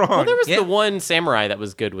strong. Well, there was the one samurai that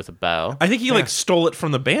was good with a bow. I think he like stole it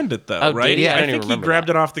from the bandit though, Oh, right? did he? I don't think even he remember grabbed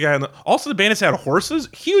that. it off the guy. Also, the bandits had horses,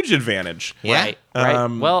 huge advantage. Yeah. Right.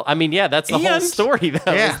 Well, I mean, that's the whole and- story,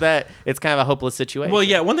 though, Yeah. is that it's kind of a hopeless situation. Well,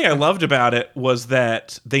 yeah. One thing I loved about it was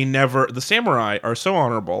that the samurai are so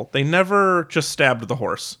honorable. They never just stabbed the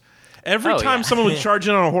horse. Every time someone would charge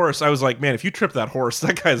in on a horse, I was like, man, if you trip that horse,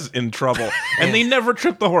 that guy's in trouble. And they never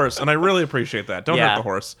trip the horse, and I really appreciate that. Don't hurt the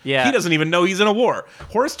horse. Yeah. He doesn't even know he's in a war.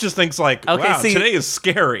 Horse just thinks like, wow, today is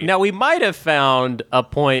scary. Now, we might have found a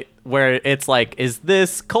point where it's like, is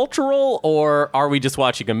this cultural or are we just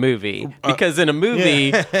watching a movie? Because in a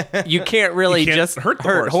movie, you can't really just hurt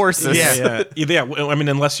horses. Yeah. I mean,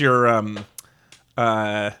 unless you're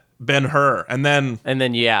Ben-Hur, and then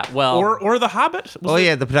or the Hobbit.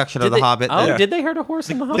 The production of the Hobbit. Did they hurt a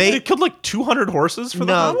horse in the Hobbit? They killed like 200 horses for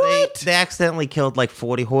the Hobbit. They accidentally killed like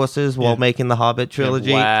 40 horses while making the Hobbit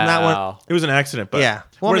trilogy. Wow. That one, It was an accident, but yeah.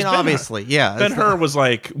 Well, I mean, obviously, yeah. Ben-Hur was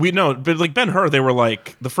like, but like Ben-Hur, they were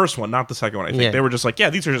like the first one, not the second one. I think Yeah. they were just like,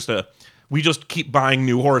 yeah, these are just we just keep buying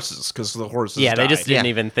new horses because the horses Yeah, they died. just didn't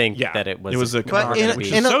even think that it was a But commodity,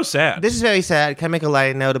 which is so sad. This is very sad. Can I make a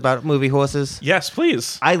light note about movie horses? Yes,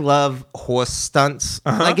 please. I love horse stunts.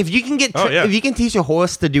 Like if you can if you can teach a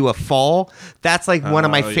horse to do a fall, that's like one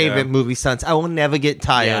of my favorite movie stunts. I will never get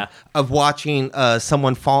tired of watching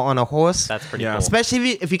someone fall on a horse. That's pretty cool.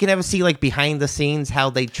 Especially if you can ever see like behind the scenes how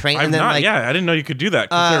they train. I didn't know you could do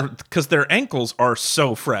that because their ankles are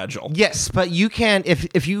so fragile. Yes, but you can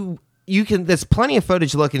if you can. There's plenty of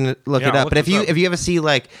footage. Look it up. But if you ever see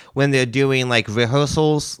like when they're doing like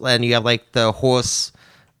rehearsals and you have like the horse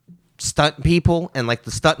stunt people and like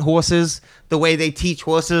the stunt horses, the way they teach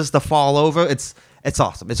horses to fall over, it's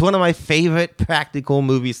awesome. It's one of my favorite practical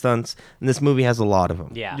movie stunts, and this movie has a lot of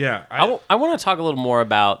them. Yeah. I want to talk a little more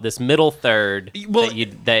about this middle third. So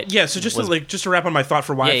just to wrap on my thought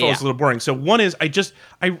for why I felt it was a little boring. So one is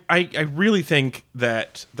I really think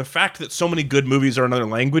that the fact that so many good movies are in other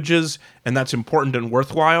languages and that's important and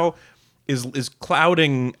worthwhile is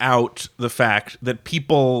clouding out the fact that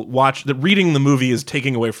people that reading the movie is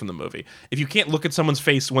taking away from the movie. If you can't look at someone's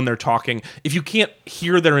face when they're talking, if you can't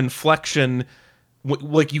hear their inflection,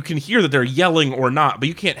 like you can hear that they're yelling or not, but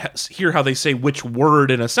you can't hear how they say which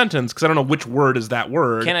word in a sentence because I don't know which word is that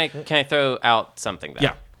word. Can I throw out something though?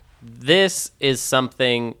 Yeah. This is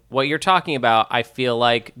something, what you're talking about, I feel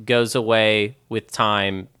like goes away with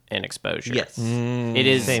time and exposure. Yes. It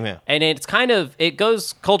is. Same here. And it's it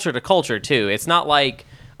goes culture to culture too. It's not like,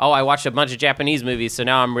 oh, I watched a bunch of Japanese movies, so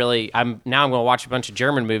now I'm going to watch a bunch of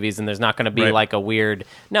German movies and there's not going to be like a weird,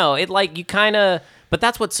 no, it like you kind of, but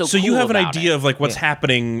that's what's so cool. So you have an about idea it. of like what's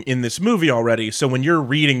happening in this movie already. So when you're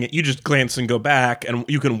reading it, you just glance and go back and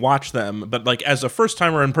you can watch them. But like as a first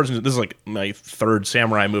timer in person, this is like my third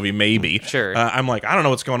samurai movie, maybe. Sure. I'm like, I don't know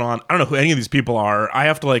what's going on. I don't know who any of these people are. I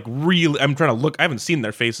have to like I'm trying to look. I haven't seen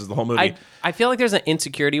their faces the whole movie. I feel like there's an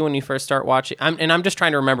insecurity when you first start watching. I'm just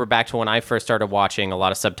trying to remember back to when I first started watching a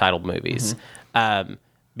lot of subtitled movies.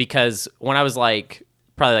 Because when I was like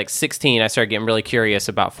probably like 16, I started getting really curious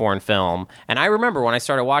about foreign film. And I remember when I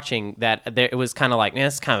started watching that, it was kind of like, man,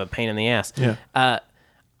 it's kind of a pain in the ass. Yeah.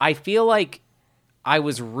 I feel like I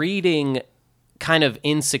was reading kind of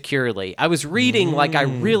insecurely. I was reading like I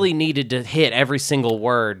really needed to hit every single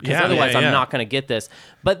word because otherwise I'm not going to get this.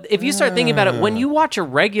 But if you start thinking about it, when you watch a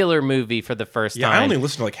regular movie for the first time, I only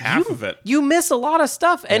listen to like half of it. You miss a lot of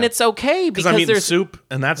stuff, and it's okay because I'm eating there's soup,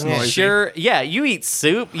 and that's noisy. Sure, yeah, you eat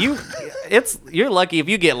soup. You're lucky if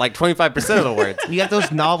you get like 25% of the words. You got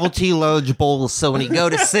those novelty large bowls, so when you go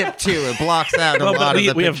to sip too, it blocks out a lot of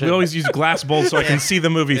the picture. We always use glass bowls so I can see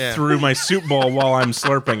the movie through my soup bowl while I'm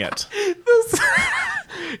slurping it.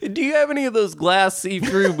 Do you have any of those glass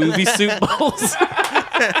see-through movie soup bowls?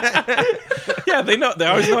 Yeah, they know. They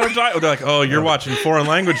always know what I'm talking. They're like, "Oh, you're watching foreign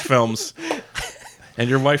language films, and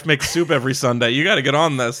your wife makes soup every Sunday. You got to get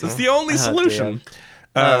on this. It's the only solution."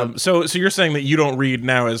 So you're saying that you don't read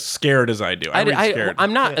now as scared as I do? I read scared.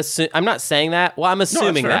 I'm not saying that. Well, I'm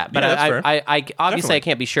assuming that, but I obviously Definitely. I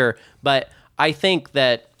can't be sure. But I think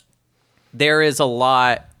that there is a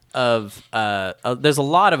lot of there's a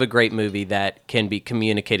lot of a great movie that can be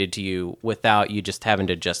communicated to you without you just having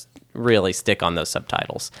to just really stick on those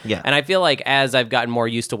subtitles. Yeah. And I feel like as I've gotten more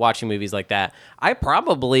used to watching movies like that, I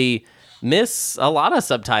probably miss a lot of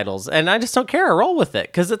subtitles and I just don't care. I roll with it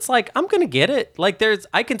because it's like I'm gonna get it. Like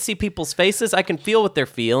I can see people's faces, I can feel what they're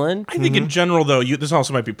feeling. I think in general, though, this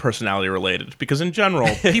also might be personality related because in general,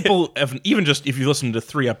 people have, even just if you listen to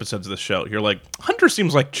 3 episodes of the show, you're like, Hunter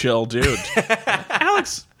seems like chill dude.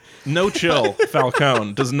 Alex. No chill,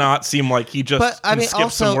 Falcone does not seem like he just can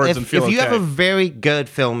skip some words and feel okay. If you have a very good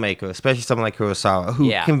filmmaker, especially someone like Kurosawa,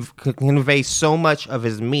 who can convey so much of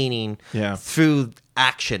his meaning through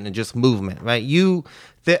action and just movement, right?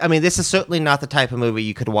 This is certainly not the type of movie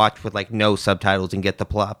you could watch with like no subtitles and get the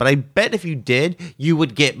plot. But I bet if you did, you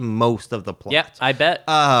would get most of the plot. Yeah, I bet.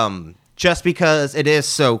 Just because it is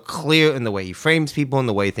so clear in the way he frames people and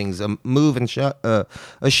the way things move and shot,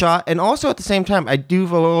 and also at the same time,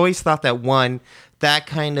 I've always thought that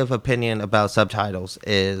kind of opinion about subtitles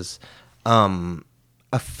is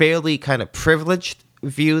a fairly kind of privileged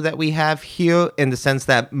view that we have here in the sense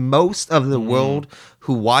that most of the world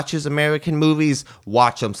who watches American movies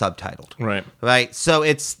watch them subtitled. Right. So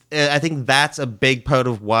I think that's a big part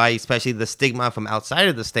of why, especially the stigma from outside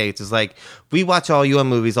of the States is like, we watch all your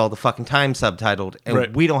movies all the fucking time subtitled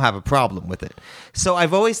and we don't have a problem with it. So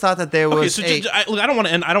I've always thought that there was I don't want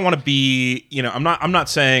to end. I don't want to be, I'm not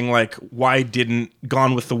saying like, why didn't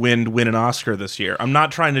Gone with the Wind win an Oscar this year? I'm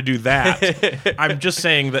not trying to do that. I'm just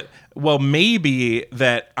saying that, well, maybe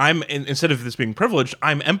that instead of this being privileged,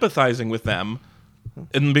 I'm empathizing with them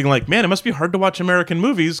and being like, man, it must be hard to watch American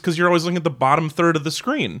movies because you're always looking at the bottom third of the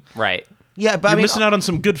screen. Right. Yeah, but You're missing out on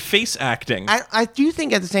some good face acting. I do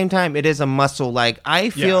think at the same time it is a muscle. Like I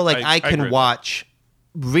feel like I agree can with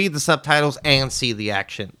read the subtitles and see the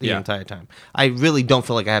action the Yeah. entire time. I really don't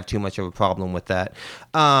feel like I have too much of a problem with that.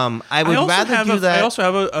 I would rather do that. I also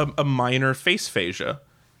have a minor face phasia,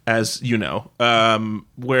 as you know,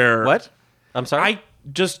 where What? I'm sorry? I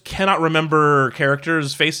just cannot remember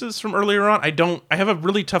characters' faces from earlier on. I have a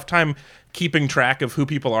really tough time keeping track of who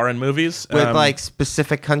people are in movies. With like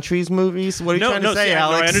specific countries' movies? What are you trying to say, see,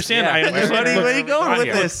 Alex? No, I understand. Yeah. I understand. Where are you going with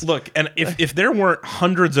Look, this? Look, and if there weren't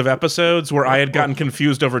hundreds of episodes where I had gotten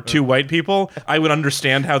confused over two white people, I would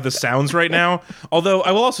understand how this sounds right now. Although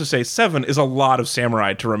I will also say 7 is a lot of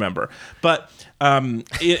samurai to remember. But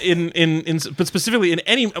but specifically in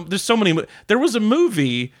any, there's so many. There was a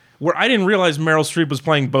movie where I didn't realize Meryl Streep was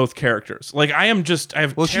playing both characters. Like I have she's a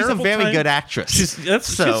terrible very time. good actress. She has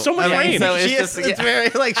so much range. so It's very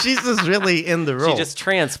like she's just really in the role. She just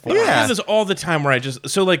transforms. I have this all the time where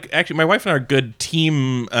actually my wife and I are good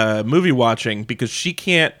team movie watching because she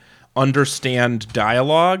can't understand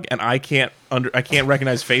dialogue and I can't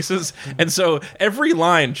recognize faces, and so every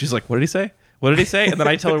line she's like, "What did he say? What did he say?" And then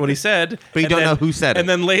I tell her what he said. But you don't know who said it. And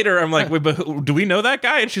then later I'm like, "Wait, but do we know that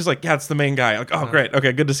guy?" And she's like, "Yeah, it's the main guy." I'm like, "Oh, great.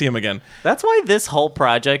 Okay, good to see him again." That's why this whole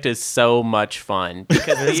project is so much fun.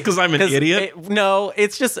 It's 'cause I'm an idiot? No,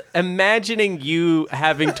 it's just imagining you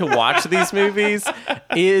having to watch these movies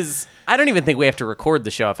is... I don't even think we have to record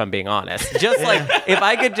the show if I'm being honest. Just like if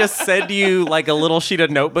I could just send you like a little sheet of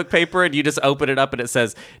notebook paper and you just open it up and it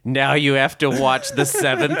says, "Now you have to watch The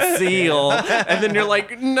Seventh Seal." And then you're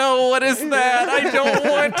like, "No, what is that? I don't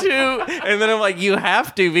want to." And then I'm like, "You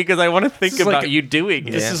have to because I want to think is about like- you doing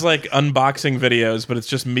it." This is like unboxing videos, but it's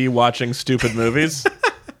just me watching stupid movies.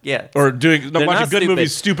 Yeah. Or watching not good stupid.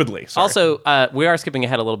 movies stupidly. Sorry. Also, we are skipping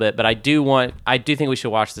ahead a little bit, but I do think we should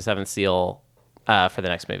watch The Seventh Seal for the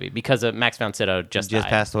next movie because Max von Sydow just died.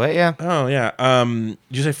 passed away. Yeah. Oh yeah. Did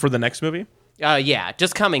you say for the next movie? Yeah,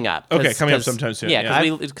 just coming up. Okay, coming up sometime soon. Yeah,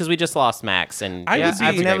 Yeah. because we just lost Max, and I would it's a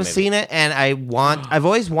I've great never movie. seen it, and I've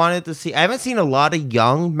always wanted to see. I haven't seen a lot of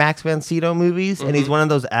young Max von Sydow movies, and he's one of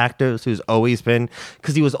those actors who's always been,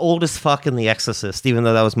 because he was old as fuck in The Exorcist, even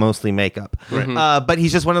though that was mostly makeup. But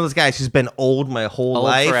he's just one of those guys who's been old my whole Old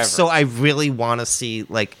life. forever. So I really want to see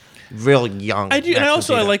like real young. I do, and Max I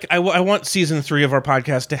also von Sydow. I want season 3 of our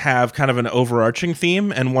podcast to have kind of an overarching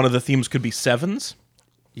theme, and one of the themes could be sevens.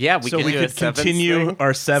 Yeah, we So can we do a could sevens continue thing.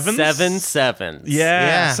 our sevens. 7 sevens.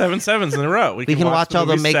 Yeah, 7 sevens in a row. We can watch all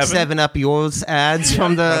the movie Make 7 Up Yours ads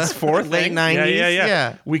from the That's 4 late thing. 90s.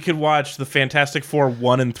 Yeah. We could watch the Fantastic Four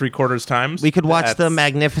 1 3/4 times. We could watch the That's-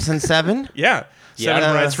 Magnificent Seven. Yeah. Seven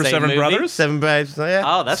Yeah. Brides for Same 7 movie. Brothers. Seven Brides. Yeah.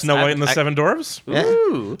 Oh, that's Snow White and the 7 Dwarfs.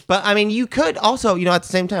 Ooh. But I mean, you could also, at the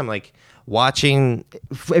same time, like watching.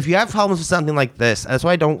 If you have problems with something like this, that's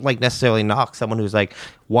why I don't like necessarily knock someone who's like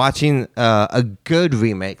watching a good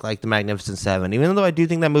remake like The Magnificent Seven. Even though I do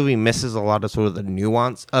think that movie misses a lot of sort of the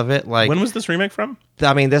nuance of it. Like, When was this remake from?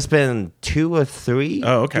 I mean, there's been 2 or 3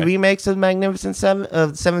 remakes of Magnificent Seven,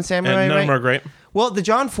 of Seven Samurai. And none of right? them are great. Well, the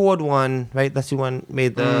John Ford one, right? That's who one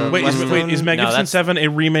made the. Wait, Western? is Magnificent that's- 7 a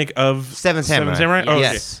remake of Seven Samurai? Oh, okay.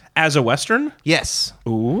 Yes. As a Western? Yes,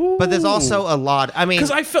 Ooh. but there's also a lot. I mean,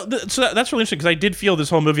 Because I felt that's really interesting. Because I did feel this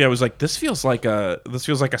whole movie. I was like, this feels like a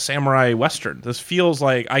samurai western. This feels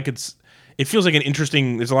like it feels like an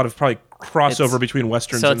interesting. There's a lot of probably crossover between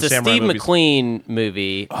westerns So and it's a samurai Steve movies. McQueen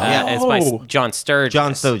movie. It's by Oh. John Sturges.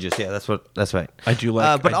 John Sturges. Yeah, that's right. I do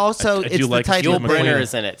like. But also, I it's do the like type Steve Yul of McQueen. Brynner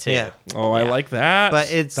is in it too. Yeah. Oh, I like that.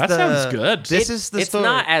 But it's that the- sounds good. This is the It's story.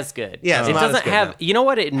 not as good. Yeah, it's it not as doesn't good, have. no. You know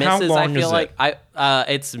what it How misses? I long feel is like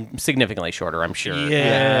it's significantly shorter. I'm sure.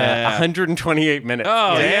 Yeah. 128 minutes.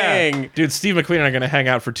 Oh, Dang. yeah. Dude, Steve McQueen and I are going to hang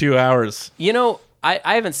out for 2 hours. You know, I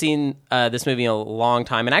haven't seen this movie in a long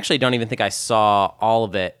time, and actually don't even think I saw all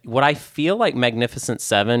of it. What I feel like Magnificent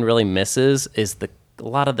Seven really misses is a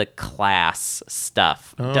lot of the class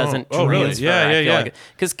stuff doesn't Oh, really? transfer. Yeah, I yeah, feel yeah. like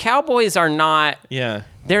because cowboys are not. Yeah.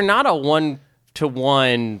 They're not a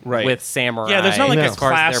one-to-one Right. with samurai. Yeah, there's not like as a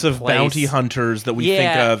far as class their of place. bounty hunters that we think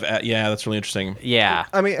Yeah. of. Yeah, that's really interesting. Yeah.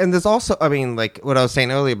 I mean, and there's also, like what I was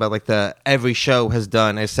saying earlier about like every show has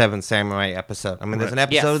done a Seven Samurai episode. I mean, there's an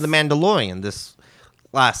episode Yes. of The Mandalorian this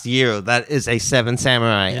last year that is a Seven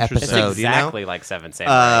Samurai Interesting. It's episode. exactly like Seven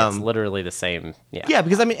Samurai. It's literally the same. Yeah. Yeah,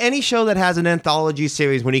 because I mean, any show that has an anthology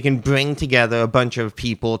series when you can bring together a bunch of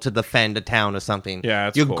people to defend a town or something, Yeah,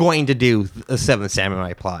 it's you're cool. going to do a Seven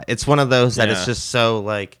Samurai plot. It's one of those that Yeah. is just so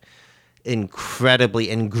like incredibly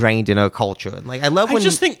ingrained in our culture. And like, I love I when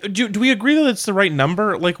just think, do we agree that it's the right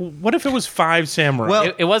number? Like, what if it was 5 samurai?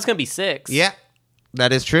 Well, It was going to be 6. yeah.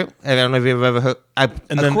 That is true. I don't know if you've ever heard.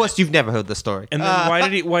 Of course, you've never heard the story. And then why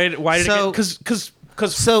did he? Why did it?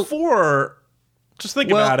 Because four. Just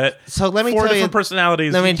think about it. So let me four tell you. different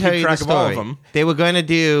personalities. Let me tell you track the of all of story. them. They were going to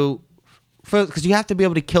do. Because you have to be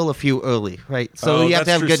able to kill a few early, right? So you have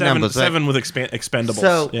to have good numbers. Right? 7 with expendables.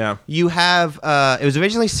 So yeah. you have. It was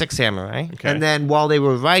originally 6 samurai, and then while they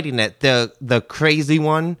were writing it, the crazy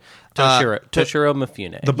one, Toshiro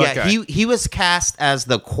Mifune. The butt guy. he was cast as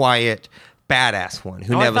the quiet, badass one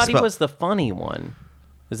who never. I thought spoke. he was the funny one.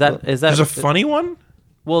 Is that? There's a funny one.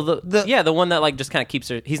 Well, the one that like just kind of keeps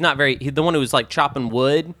her. He's not very. The one who was like chopping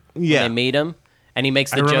wood. Yeah. When they meet him. And he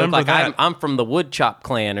makes the joke like, I'm from the Woodchop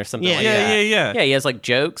clan or something like that. Yeah. Yeah, he has like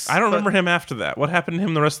jokes. I don't remember him after that. What happened to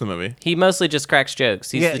him the rest of the movie? He mostly just cracks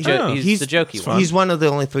jokes. He's the jokey one. He's one of the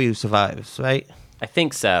only 3 who survives, right? I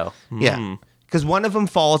think so. Yeah. Because one of them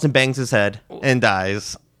falls and bangs his head and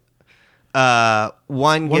dies.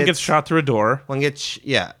 One gets shot through a door. One gets,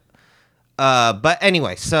 yeah. But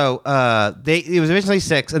anyway, so it was originally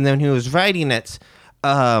 6, and then he was writing it.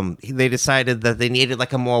 They decided that they needed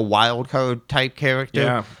like a more wild card type character.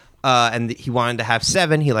 Yeah. And he wanted to have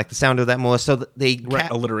 7. He liked the sound of that more. So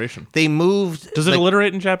alliteration. They moved. Does it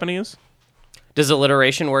alliterate in Japanese? Does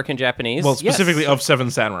alliteration work in Japanese? Well, specifically of 7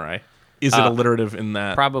 Samurai. Is it alliterative in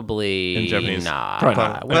that? Probably in Japanese. Not. Probably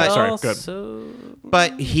not. Well, sorry, good.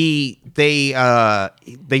 But they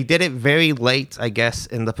did it very late, I guess,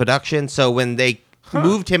 in the production. So when they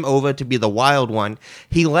moved him over to be the wild one,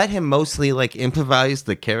 he let him mostly like improvise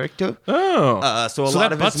the character. Oh, so a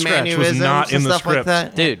lot of his mannerisms was not in the stuff script. like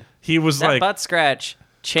that. Dude, he was that like butt scratch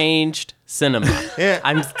changed cinema. Yeah.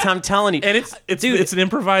 I'm telling you, and it's an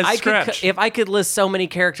improvised scratch. If I could list so many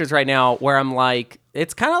characters right now where I'm like,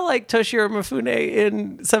 it's kind of like Toshiro Mifune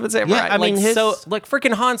in Seven Samurai. Yeah, I mean,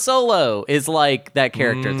 freaking Han Solo is like that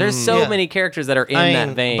character. There's so many characters that are in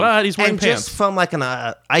that vein. But he's wearing and pants. just from like an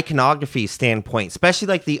iconography standpoint, especially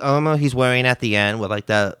like the armor he's wearing at the end with like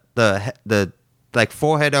the like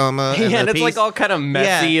forehead armor. Yeah, and it's piece. like all kind of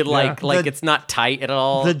messy, it's not tight at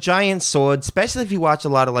all. The giant sword, especially if you watch a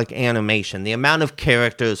lot of like animation, the amount of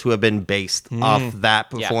characters who have been based off that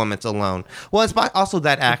performance alone. Well, it's also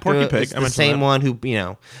that actor is the same one who,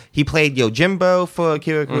 he played Yojimbo for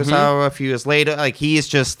Akira Kurosawa a few years later. Like, he is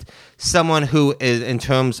just someone who is, in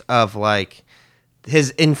terms of like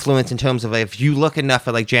his influence, in terms of if you look enough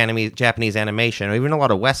at like Japanese animation or even a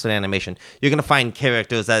lot of Western animation, you're going to find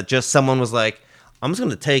characters that just someone was like, I'm just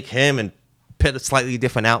going to take him and put a slightly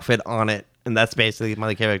different outfit on it. And that's basically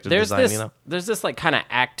my character design, There's this like kind of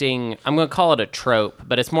acting, I'm going to call it a trope,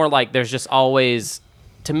 but it's more like there's just always,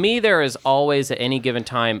 to me, there is always at any given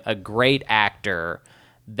time a great actor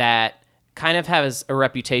that kind of has a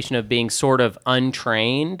reputation of being sort of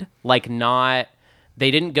untrained, like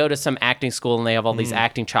they didn't go to some acting school and they have all these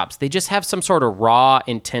acting chops. They just have some sort of raw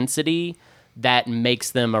intensity that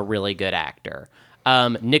makes them a really good actor.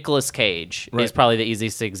 Nicolas Cage is probably the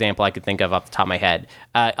easiest example I could think of off the top of my head.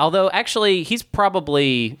 Although, actually, he's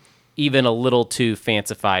probably even a little too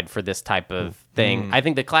fancified for this type of thing. I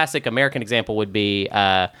think the classic American example would be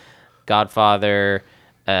Godfather,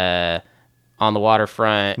 On the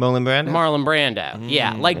Waterfront. Marlon Brando.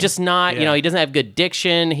 Yeah, like just not, he doesn't have good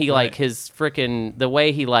diction. He like his freaking, the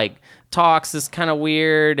way he like talks is kind of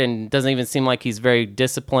weird and doesn't even seem like he's very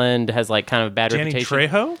disciplined, has like kind of a bad reputation. Danny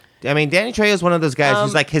Trejo? I mean, Danny Trejo is one of those guys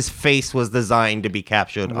who's like his face was designed to be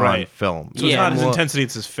captured on film. So it's not his intensity;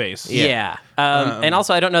 it's his face. Yeah. And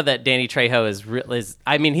also, I don't know that Danny Trejo is.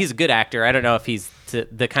 I mean, he's a good actor. I don't know if he's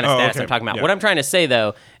the kind of status I'm talking about. Yeah. What I'm trying to say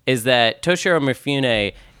though is that Toshiro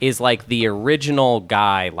Mifune is like the original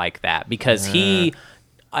guy like that because he,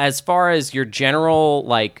 as far as your general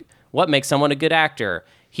like what makes someone a good actor.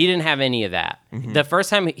 He didn't have any of that. The first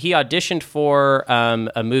time he auditioned for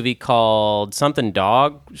a movie called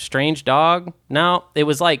Strange Dog. No, it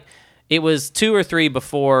was 2 or 3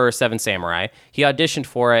 before Seven Samurai. He auditioned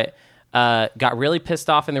for it, got really pissed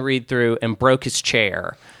off in the read through, and broke his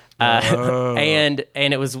chair. And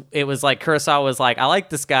it was like Kurosawa was like, I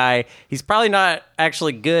like this guy. He's probably not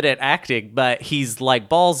actually good at acting, but he's like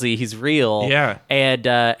ballsy. He's real. Yeah.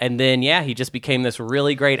 And then he just became this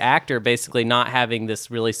really great actor, basically not having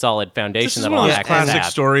this really solid foundation. This is that one all of those actors classic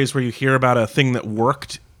have. stories where you hear about a thing that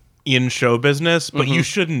worked in show business, but you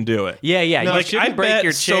shouldn't do it. Yeah. No, You shouldn't break bet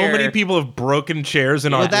your chair. so many people have broken chairs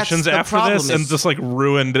in that's auditions the after problem this and just like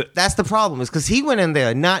ruined it. That's the problem, is because he went in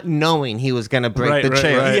there not knowing he was going to break the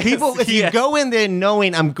chair. Right. People, if you go in there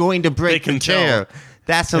knowing I'm going to break the chair,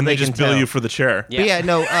 that's what and they just can bill tell. you for the chair. But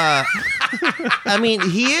I mean,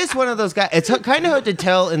 he is one of those guys. It's kind of hard to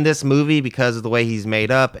tell in this movie because of the way he's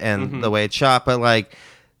made up and the way it's shot, but like,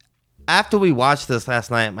 after we watched this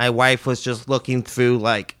last night, my wife was just looking through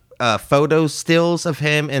like photo stills of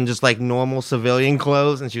him in just like normal civilian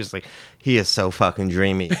clothes, and she was like, he is so fucking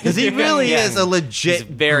dreamy, because he really is a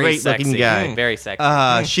legit great looking guy. Very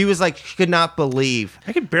sexy. She was like, she could not believe.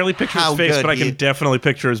 I can barely picture his face, but I can definitely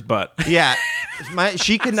picture his butt. Yeah.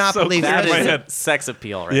 She could not believe that it. is sex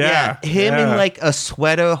appeal, right? Yeah. Him in like a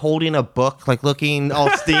sweater holding a book, like looking all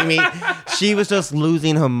steamy. She was just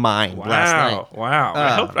losing her mind last night.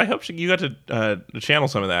 Wow. I hope you got to channel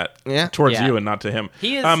some of that towards you and not to him.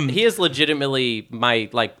 He is legitimately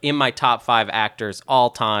in my top 5 actors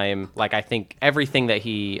all time. Like, I think everything that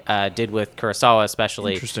he did with Kurosawa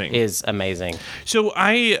especially is amazing. So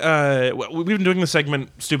we've been doing the segment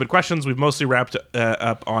Stupid Questions. We've mostly wrapped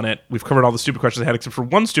up on it. We've covered all the stupid questions I had, except for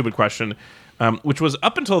one stupid question, which was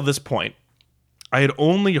up until this point, I had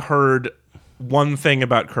only heard one thing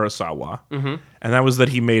about Kurosawa, and that was that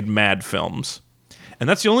he made mad films. And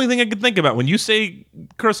that's the only thing I could think about. When you say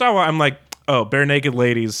Kurosawa, I'm like, oh, bare naked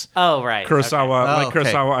ladies. Oh, right. Kurosawa,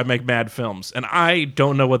 Kurosawa, I make mad films. And I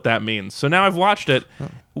don't know what that means. So now I've watched it.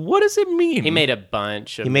 What does it mean? He made a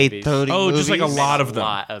bunch of He made movies. 30 movies. Just like a lot of them.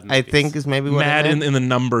 I think is maybe what mad in the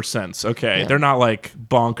number sense. Okay. They're not like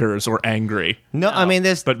bonkers or angry. No, I mean,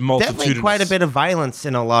 there's but definitely quite a bit of violence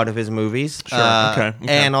in a lot of his movies. Sure. Okay.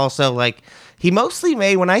 And also, like, he mostly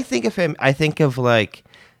made, when I think of him, I think of like,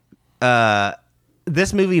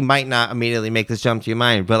 this movie might not immediately make this jump to your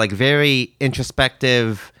mind, but like very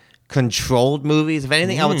introspective, controlled movies. If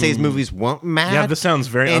anything, I would say his movies weren't mad. Yeah, this sounds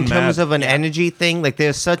very in unmad. terms of an energy thing. Like,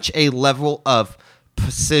 there's such a level of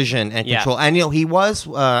precision and control. And he was,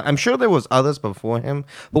 I'm sure there was others before him,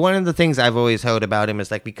 but one of the things I've always heard about him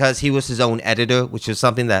is like, because he was his own editor, which is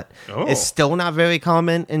something that is still not very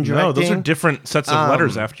common in directing. No, those are different sets of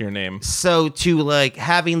letters after your name. So to like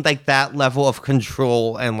having like that level of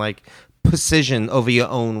control and like precision over your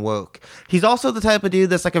own work. He's also the type of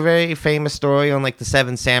dude that's like a very famous story on like The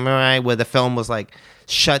Seven Samurai, where the film was like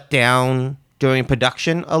shut down during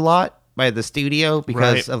production a lot by the studio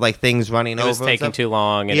because of like things running over. It was taking too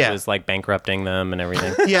long, and it was like bankrupting them and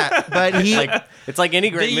everything. But he it's like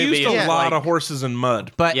any great movie. They used a lot of horses and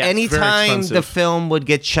mud. But anytime the film would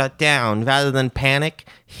get shut down, rather than panic,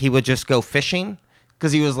 he would just go fishing,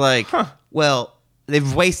 because he was like, well,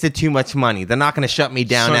 they've wasted too much money. They're not going to shut me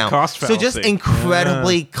down now. So just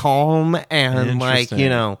incredibly calm and like,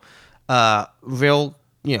 real,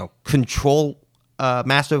 control,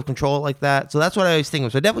 master of control like that. So that's what I always think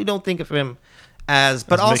of. So I definitely don't think of him as,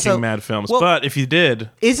 but also making mad films. But if you did,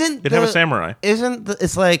 it'd have a samurai.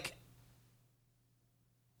 It's like,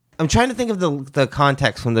 I'm trying to think of the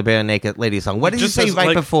context from the Bare Naked Lady song. What did you say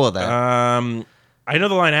before that? I know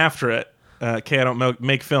the line after it. Okay, I don't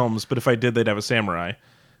make films, but if I did, they'd have a samurai.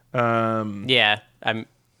 But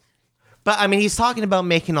I mean, he's talking about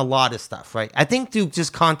making a lot of stuff, right? I think through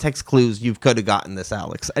just context clues, you could have gotten this,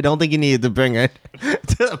 Alex. I don't think you needed to bring it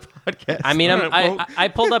to the podcast. I mean, I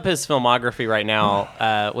pulled up his filmography right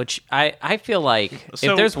now, which I feel like if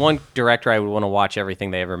there's one director I would want to watch everything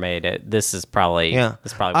they ever made, this is probably one of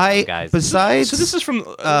those guys. Besides, so this is from.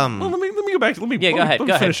 Let me go back. Let me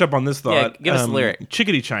finish up on this thought. Yeah, give us the lyric.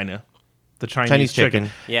 Chickadee China. The Chinese chicken.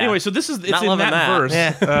 Yeah. Anyway, so it's in that verse.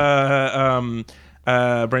 Yeah.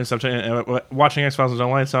 Brain stuff. Watching X-Files with no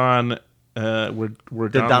lights on. We're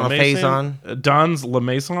Don LeFay's on. Don's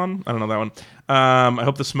LeMaison. I don't know that one. I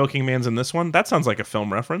hope the smoking man's in this one. That sounds like a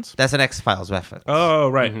film reference. That's an X-Files reference. Oh,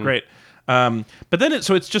 right. Great. But then it's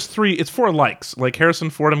just 4 likes. Like Harrison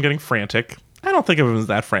Ford, I'm getting frantic. I don't think of him as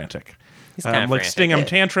that frantic. He's kind of like Sting, I'm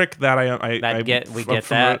tantric. That we get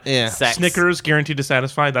that. Yeah. Sex. Snickers, guaranteed to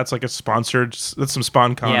satisfy. That's like a sponsored. That's some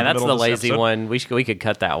SpawnCon. Yeah, that's the lazy one. We could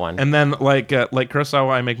cut that one. And then like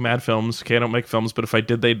Kurosawa, I make mad films. Okay, I don't make films, but if I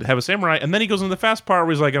did, they'd have a samurai. And then he goes into the fast part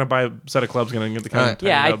where he's like going to buy a set of clubs, going to get the kind of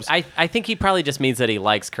dubs. I think he probably just means that he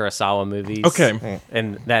likes Kurosawa movies. Okay,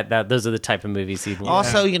 and that those are the type of movies he'd.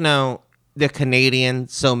 Also, they're Canadian,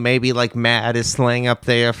 so maybe like Mad is slang up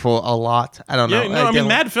there for a lot. I don't know. I mean,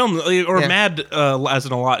 mad film or mad as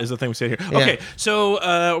in a lot is the thing we say here. Okay,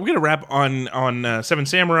 so we're gonna wrap on Seven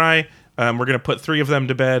Samurai. We're gonna put 3 of them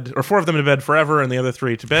to bed, or 4 of them to bed forever, and the other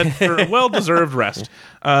 3 to bed for a well-deserved rest.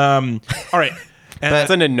 All right,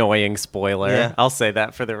 that's an annoying spoiler. Yeah. I'll say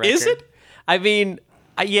that for the record. Is it? I mean.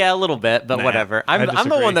 Yeah, a little bit, but whatever. I'm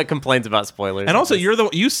the one that complains about spoilers. And also, you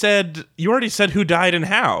already said who died and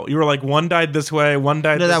how. You were like, one died this way, one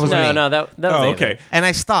died this way. That was okay. And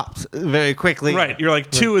I stopped very quickly. Right. You're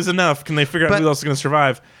like, 2 is enough. Can they figure out who else is going to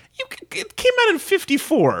survive? It came out in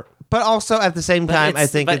 54. But also at the same time, I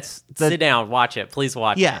think sit down, watch it, please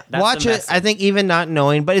watch it. Yeah, watch it. I think even not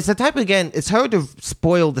knowing, but it's the type, again, it's hard to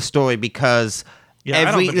spoil the story because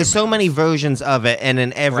There's so many versions of it, and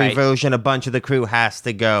in every Right. version, a bunch of the crew has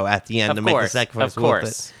to go at the end to make the sacrifice. Of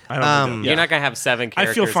course. I don't think You're not going to have 7 I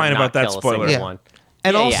characters. feel fine and about not that kill a spoiler. single Yeah. one.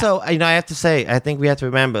 And Yeah, also, I have to say, I think we have to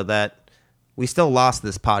remember that we still lost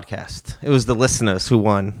this podcast. It was the listeners who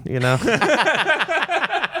won,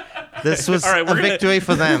 This was All right, a victory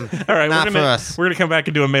for them, All right, not for us. We're gonna come back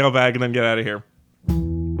and do a mailbag and then get out of here.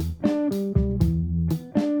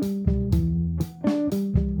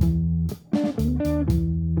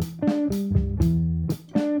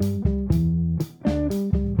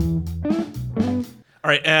 All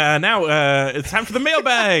right, now it's time for the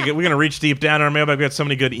mailbag. We're going to reach deep down in our mailbag. We got so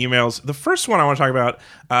many good emails. The first one I want to talk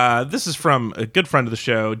about, this is from a good friend of the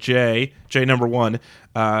show, J number 1.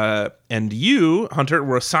 And you, Hunter,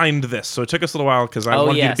 were assigned this. So it took us a little while because I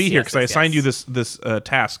wanted you to be here because I assigned you this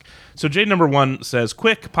task. So J number 1 says,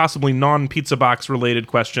 quick, possibly non-pizza box related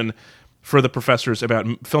question for the professors about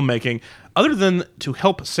filmmaking. Other than to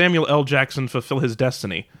help Samuel L. Jackson fulfill his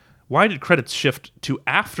destiny, why did credits shift to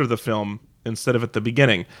after the film instead of at the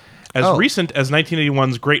beginning? As recent as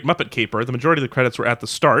 1981's Great Muppet Caper, the majority of the credits were at the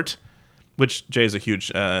start, which Jay is a huge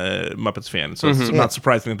Muppets fan, so it's not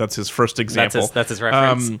surprising that that's his first example. That's his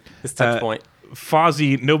reference, his touch point.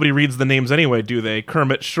 Fozzie, nobody reads the names anyway, do they?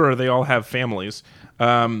 Kermit, sure, they all have families.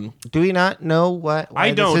 Do we not know why I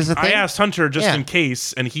don't. This is a thing? I asked Hunter just in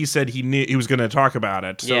case, and he said he knew he was going to talk about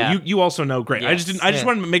it. So you also know. Great. Yes. I just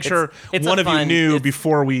wanted to make sure it's one of you fun- knew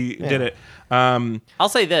before we did it. I'll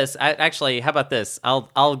say this. Actually, how about this?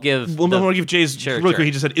 I'll give. Well, I want to give Jay's really quick. He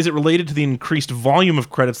just said, "Is it related to the increased volume of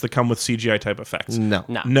credits that come with CGI type effects?"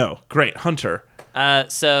 No. Great, Hunter.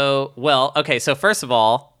 Okay. So first of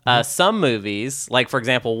all, some movies, like for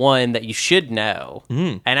example, one that you should know,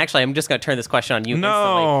 and actually, I'm just going to turn this question on you.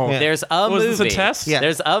 No. Instantly. There's a movie. Was this a test? Yeah.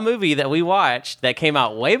 There's a movie that we watched that came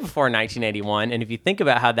out way before 1981, and if you think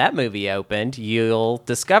about how that movie opened, you'll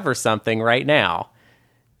discover something right now.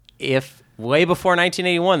 If way before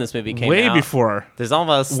 1981, this movie came out. Way before. There's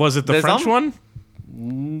almost. Was it the French one?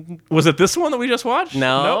 Was it this one that we just watched?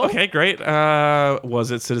 No. Okay, great.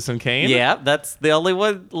 Was it Citizen Kane? Yeah, that's the only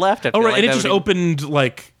one left. I feel right, like and it that just would be- opened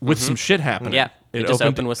like with some shit happening. Yeah, it just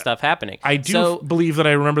opened with stuff happening. I do believe that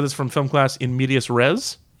I remember this from film class in medias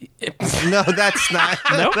res. No, that's not.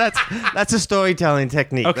 No? That's a storytelling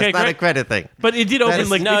technique. Okay, that's not great. a credit thing. But it did open is-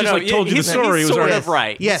 like No, they just told you the he's story. It was sort already- of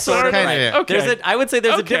right. Yes, He's sort of kinda, right. yeah. Okay. I would say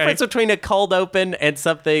there's a Okay. difference between a cold open and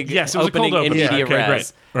something Yes, it was a cold opening in open. media Okay,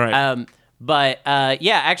 res. great. Right.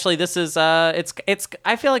 Actually, this is it's.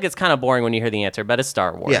 I feel like it's kind of boring when you hear the answer, but it's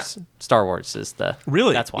Star Wars. Yeah. Star Wars is the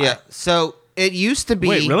Really? That's why. Yeah. So it used to be.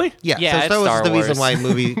 Wait, really? Yeah. Yeah, So it's Star Wars Star is the reason Wars. why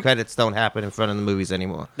movie credits don't happen in front of the movies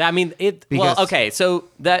anymore. I mean, Because- okay, so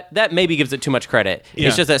that maybe gives it too much credit. Yeah.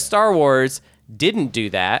 It's just that Star Wars didn't do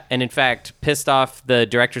that, and in fact pissed off the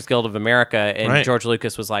Directors Guild of America, and Right. George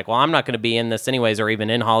Lucas was like, well, I'm not going to be in this anyways, or even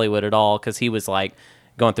in Hollywood at all, because he was like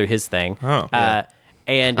going through his thing. Oh, yeah.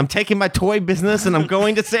 And I'm taking my toy business and I'm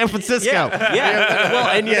going to San Francisco. yeah, well,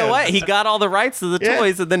 and you know what? He got all the rights to the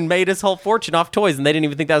toys and then made his whole fortune off toys, and they didn't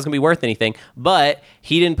even think that was going to be worth anything. But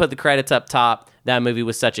he didn't put the credits up top. That movie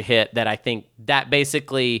was such a hit that I think that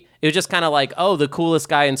basically it was just kind of like, oh, the coolest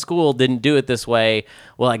guy in school didn't do it this way.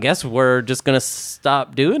 Well, I guess we're just going to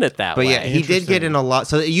stop doing it that But way. yeah, he did get in a lot.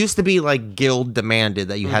 So it used to be like guild demanded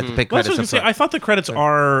that you had to pick Well, that's credits what I up was gonna say. front. I thought the credits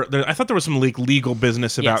are. I thought there was some legal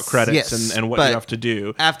business about Yes. credits Yes, and what but you have to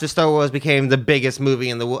do. After Star Wars became the biggest movie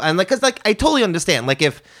in the world, and because I totally understand. Like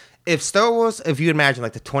if Star Wars, if you imagine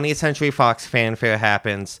like the 20th Century Fox fanfare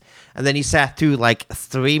happens, and then you sat through like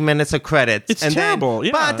 3 minutes of credits, It's and terrible,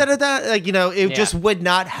 Then, yeah. like it just would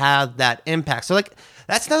not have that impact. So like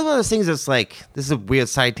that's not one of those things that's like, this is a weird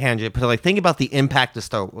side tangent, but like think about the impact of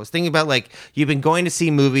Star Wars. Think about like you've been going to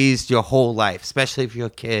see movies your whole life, especially if you're a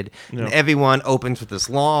kid, and everyone opens with this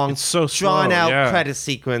long, It's so drawn slow, out yeah. credit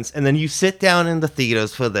sequence, and then you sit down in the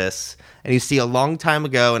theaters for this. And you see a long time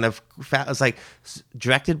ago, and it's like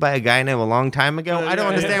directed by a guy named a long time ago. I don't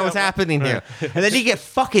understand what's happening here. And then you get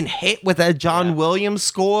fucking hit with a John Williams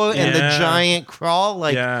score and the Yeah. giant crawl,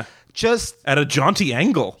 like just At a jaunty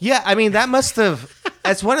angle. yeah. I mean, that must have.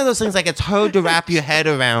 It's one of those things like it's hard to wrap your head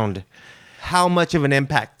around how much of an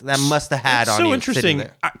impact that must have had It's on so you. interesting sitting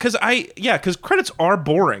there. because credits are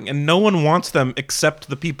boring and no one wants them except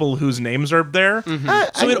the people whose names are there.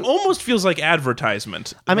 So it almost feels like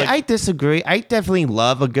advertisement. I mean, Like, I disagree. I definitely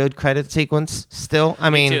love a good credit sequence. Still, I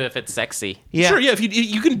mean, too, if it's sexy. yeah. Sure, yeah. If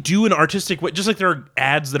you can do an artistic way, just like there are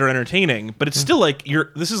ads that are entertaining, but it's still like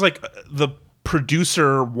this is like the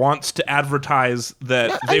producer wants to advertise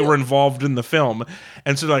that they were involved in the film,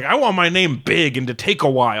 and so they're like, I want my name big and to take a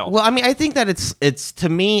while. Well, I mean, I think that it's to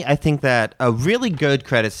me, I think that a really good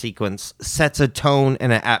credit sequence sets a tone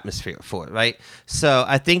and an atmosphere for it, right? So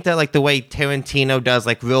I think that like the way Tarantino does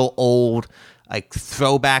like real old like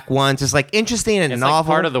throwback ones is like interesting and it's novel. like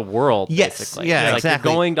part of the world, Yes, basically. yeah, It's exactly.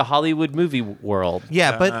 Like you're going to Hollywood movie world.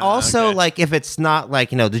 Yeah, but also okay. like if it's not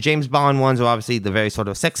like, the James Bond ones are obviously the very sort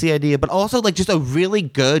of sexy idea, but also like just a really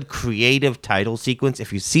good creative title sequence.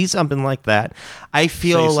 If you see something like that, I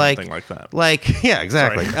feel Say like something like that. Like yeah,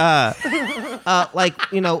 exactly.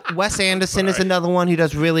 Like Wes Anderson is another one who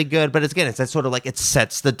does really good, but it's that sort of like it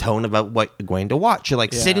sets the tone about what you're going to watch. You're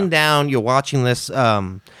like sitting down, you're watching this.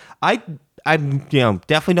 I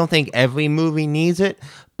definitely don't think every movie needs it,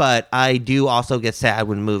 but I do also get sad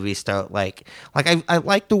when movies start like I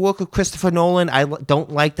like the work of Christopher Nolan. I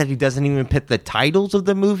don't like that he doesn't even put the titles of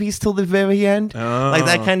the movies till the very end. Like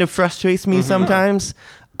that kind of frustrates me sometimes.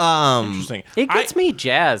 Interesting. It gets me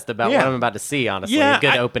jazzed about what I'm about to see, honestly. Yeah, a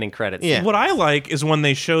good opening credits. Yeah. What I like is when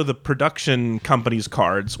they show the production company's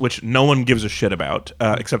cards, which no one gives a shit about,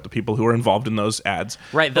 except the people who are involved in those ads.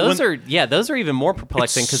 Right, those are even more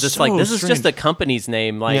perplexing because it's like so this is just strange. a company's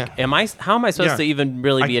name. Like, Yeah. how am I supposed Yeah. to even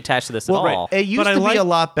really be attached to this at all? It used But to I like- be a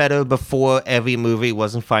lot better before every movie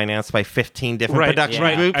wasn't financed by 15 different production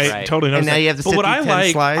right. groups. I totally And noticed now that. you have to But sit what through I 10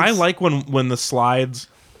 like, slides. I like when the slides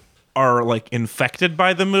are like infected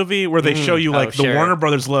by the movie, where they show you like the sure. Warner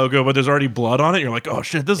Brothers logo, but there's already blood on it. You're like, oh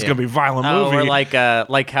shit, this is gonna be a violent Oh, movie. or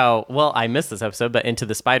like how I missed this episode, but Into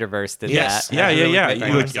the Spider-Verse did yes, that. yeah. Really You're great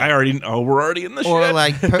like, we're already in the Or shit.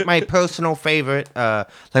 like my personal favorite,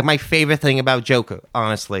 like my favorite thing about Joker,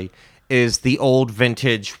 honestly, is the old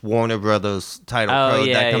vintage Warner Brothers title Oh, code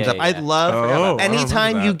yeah, that comes yeah, up. yeah. I love Oh, I don't anytime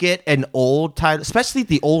remember you that. get an old title, especially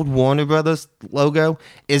the old Warner Brothers logo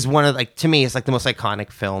is one of like, to me, it's like the most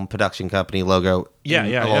iconic film production company logo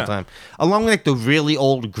of all time. Along with like the really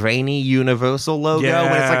old grainy Universal logo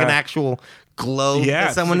when it's like an actual globe Yeah, that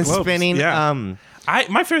it's someone the is globes. spinning. Yeah.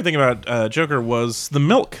 My favorite thing about Joker was the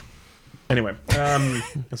milk. Anyway,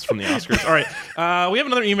 that's from the Oscars. All right, we have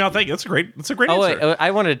another email. Thank you. That's a great Oh, answer. wait,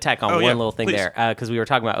 I wanted to tack on one yeah, little thing please. there because we were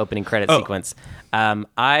talking about opening credit sequence.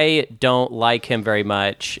 I don't like him very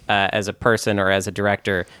much as a person or as a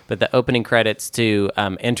director, but the opening credits to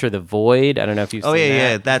Enter the Void. I don't know if you've seen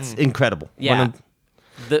that. that's incredible. Yeah. One of-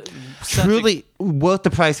 truly worth the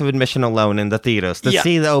price of admission alone in the theaters to Yeah.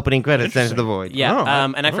 see the opening credits Enter the Void. Yeah,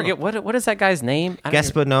 Oh, and I forget what is that guy's name? I don't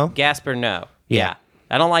Gaspar even- Noé? Gaspar Noé. Yeah. Yeah.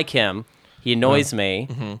 I don't like him. He annoys me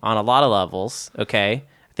on a lot of levels. Okay,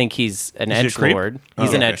 I think he's an he a creep? edgelord.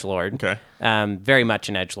 He's Oh, an okay. edgelord. Okay. Very much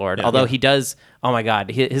an edgelord. Although he does. Oh my God,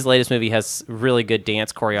 his latest movie has really good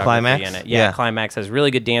dance choreography Climax? in it. Yeah. Climax has really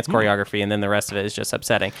good dance choreography, and then the rest of it is just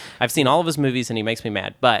upsetting. I've seen all of his movies, and he makes me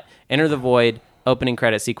mad. But Enter the Void opening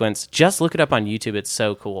credit sequence. Just look it up on YouTube. It's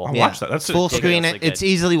so cool. I'll watch that. That's full screen. ridiculously It's good.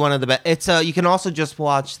 easily one of the best. It's you can also just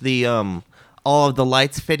watch the All of the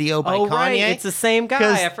Lights video by Oh Kanye. right, it's the same 'Cause-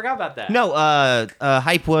 guy. I forgot about that. No,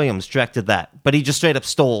 Hype Williams directed that, but he just straight up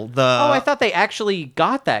stole the. Oh, I thought they actually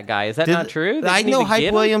got that guy. Is that not true? They I didn't know even get Hype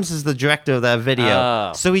him? Williams is the director of that video,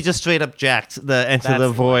 Oh. so he just straight up jacked the Enter That's the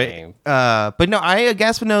Void. lame. But no,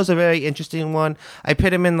 Gaspar Noé's a very interesting one. I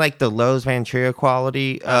put him in like the Lowe's Ventura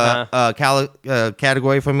quality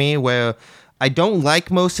category for me, where I don't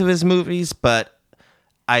like most of his movies, but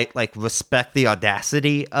I like respect the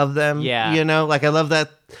audacity of them. Yeah. You know, like I love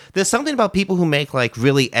that. There's something about people who make like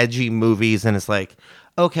really edgy movies, and it's like,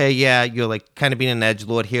 okay, yeah, you're like kind of being an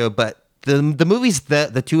edgelord here, but the movies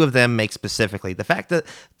that the two of them make specifically, the fact that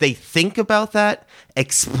they think about that,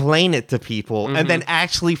 explain it to people, and then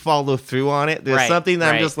actually follow through on it. There's Right, something that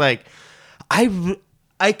I'm right. just like,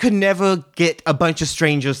 I could never get a bunch of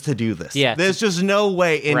strangers to do this. Yeah. There's just no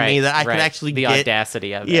way in me that I could actually the get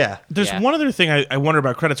audacity of it. Yeah. There's one other thing I wonder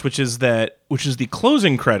about credits, which is the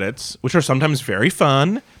closing credits, which are sometimes very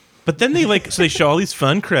fun. But then they so they show all these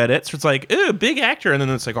fun credits. It's like, ooh, big actor, and then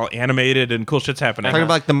it's like all animated and cool shit's happening. Talking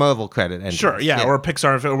about like the Marvel credit endings. Sure, yeah, or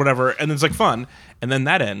Pixar or whatever, and then it's like fun, and then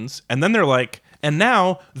that ends, and then they're like, and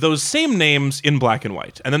now those same names in black and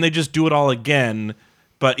white, and then they just do it all again,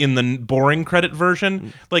 but in the boring credit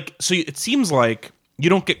version. Like, so it seems like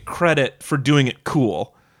you don't get credit for doing it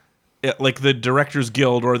cool. Like the Directors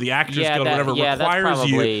Guild or the Actors Guild, or whatever, that's requires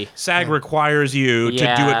probably- you. SAG requires you to do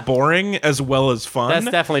Yeah. it boring as well as fun. That's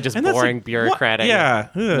definitely just And that's boring like, what? bureaucratic Yeah,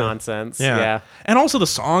 ugh. nonsense. Yeah. And also the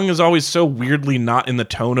song is always so weirdly not in the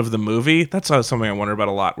tone of the movie. That's something I wonder about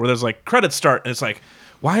a lot. Where there's like credits start and it's like,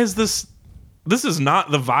 why is this this is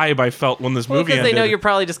not the vibe I felt when this movie because ended. they know you're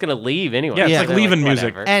probably just going to leave anyway. Yeah, it's Yeah. like They're leaving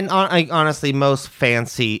music. whatever. And honestly, most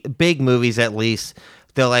fancy big movies, at least,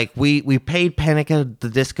 they're like, we paid Panic at the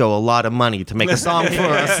Disco a lot of money to make a song for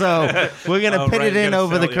us, so we're gonna put it in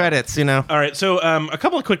over the credits, you know. All right, so a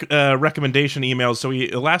couple of quick recommendation emails. So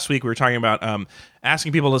last week we were talking about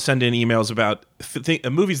asking people to send in emails about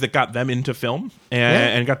movies that got them into film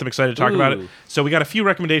and got them excited to talk about it. So we got a few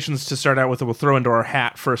recommendations to start out with that we'll throw into our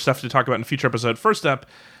hat for stuff to talk about in a future episode. First up,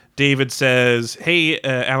 David says, "Hey,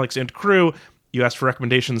 Alex and crew. You asked for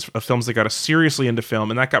recommendations of films that got us seriously into film,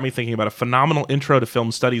 and that got me thinking about a phenomenal intro to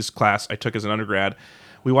film studies class I took as an undergrad.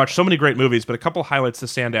 We watched so many great movies, but a couple highlights that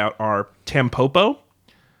stand out are Tampopo.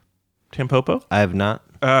 Tampopo? I have not.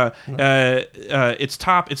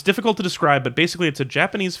 It's difficult to describe, but basically it's a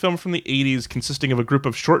Japanese film from the 80s consisting of a group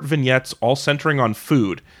of short vignettes all centering on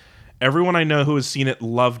food. Everyone I know who has seen it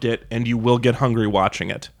loved it, and you will get hungry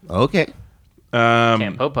watching it." Okay.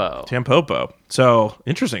 Tampopo. So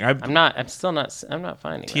interesting. I'm not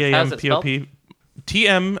finding it. Tampopo.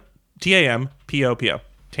 Tampopo.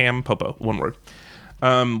 Tampopo. One word.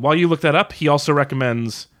 While you look that up, he also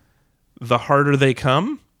recommends The Harder They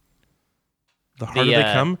Come. The Harder They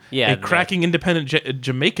Come? Yeah. A cracking independent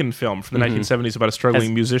Jamaican film from the 1970s about a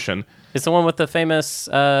struggling musician. It's the one with the famous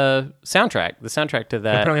soundtrack. The soundtrack to that.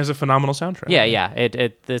 It apparently has a phenomenal soundtrack. Yeah.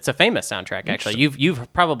 It's a famous soundtrack, actually.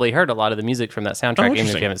 You've probably heard a lot of the music from that soundtrack, even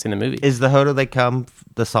if you haven't seen the movie. Is The Harder They Come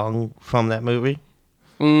the song from that movie?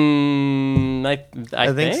 I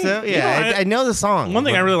think so. Yeah, I know the song. One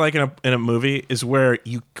thing I really like in a movie is where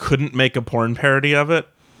you couldn't make a porn parody of it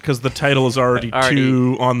because the title is already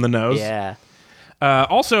too on the nose. Yeah.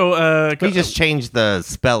 Also, we just changed the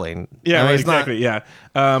spelling. Yeah, right, exactly. Yeah.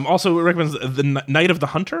 Also, it recommends The Night of the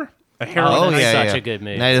Hunter, a harrowing, such a good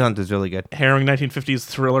movie. Night of the Hunter is really good. Harrowing 1950s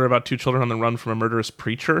thriller about two children on the run from a murderous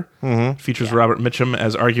preacher. Features Robert Mitchum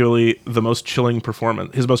as arguably his most chilling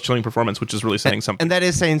performance, which is really saying something. And that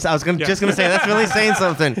is saying. I was just gonna say that's really saying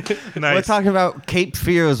something. Nice. We're talking about Cape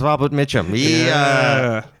Fear's Robert Mitchum. He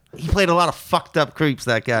played a lot of fucked up creeps.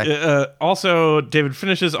 That guy. Also, David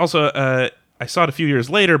finishes. I saw it a few years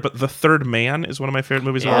later, but The Third Man is one of my favorite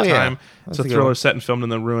movies of all time. It's a thriller set and filmed in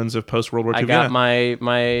the ruins of post-World War II. I got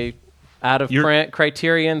my out-of-print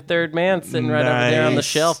Criterion Third Man sitting right over there on the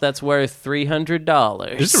shelf. That's worth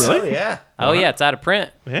 $300. Is it really? Oh, yeah. Oh, yeah, it's out of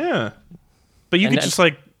print. Yeah. But you could just,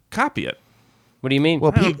 copy it. What do you mean?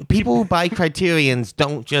 Well, people who buy Criterions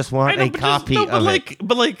don't just want a copy of it.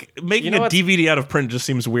 But making a DVD out of print just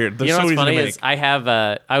seems weird. They're so what's easy funny to make. is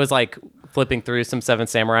I was flipping through some Seven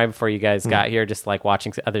Samurai before you guys got here, just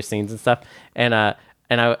watching other scenes and stuff, and I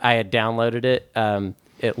had downloaded it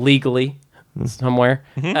legally somewhere,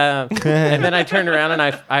 and then I turned around and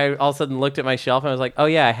I all of a sudden looked at my shelf and I was like, oh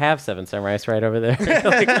yeah, I have Seven Samurai right over there.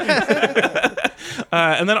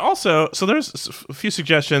 And then also, so there's a few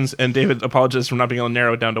suggestions, and David apologizes for not being able to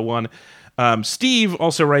narrow it down to one. Steve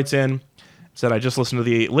also writes in, said, "I just listened to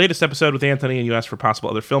the latest episode with Anthony, and you asked for possible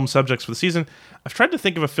other film subjects for the season. I've tried to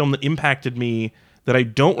think of a film that impacted me that I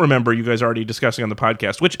don't remember you guys already discussing on the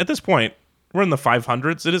podcast," which at this point, we're in the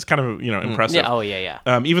 500s. It is kind of, impressive. Yeah. Oh, yeah.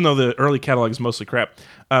 Even though the early catalog is mostly crap.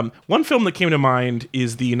 One film that came to mind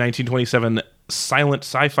is the 1927 silent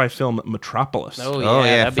sci-fi film Metropolis. Oh,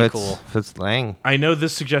 yeah, that'd be cool. Fritz Lang. I know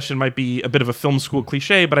this suggestion might be a bit of a film school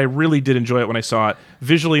cliche, but I really did enjoy it when I saw it.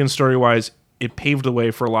 Visually and story-wise, it paved the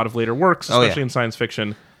way for a lot of later works, especially in science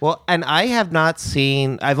fiction. Well, and I have not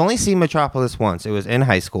seen... I've only seen Metropolis once. It was in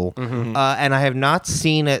high school. And I have not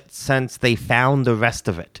seen it since they found the rest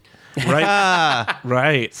of it. Right.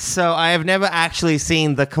 Right. So I have never actually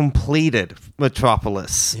seen the completed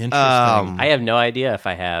Metropolis. Interesting. I have no idea if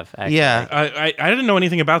I have, actually. Yeah. I didn't know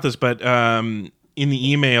anything about this, but in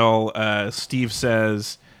the email, Steve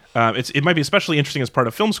says... it might be especially interesting as part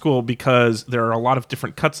of film school because there are a lot of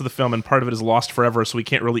different cuts of the film, and part of it is lost forever, so we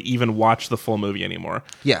can't really even watch the full movie anymore.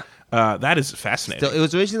 Yeah. That is fascinating. So it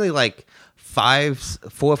was originally 4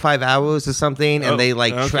 or 5 hours or something, and they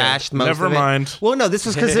trashed most of it. Never mind. Well, no, this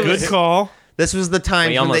was because it was... Good call. This was the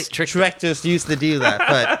time when directors used to do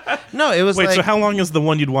that. But no, it was Wait, so how long is the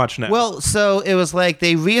one you'd watch now? Well, so it was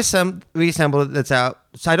they reassembled it that's out.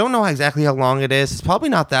 So I don't know exactly how long it is. It's probably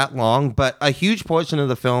not that long, but a huge portion of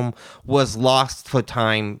the film was lost for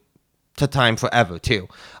time forever too,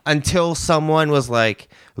 until someone was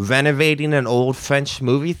renovating an old French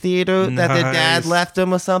movie theater that their dad left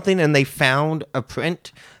them or something, and they found a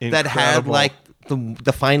print that had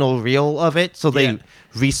the final reel of it, so they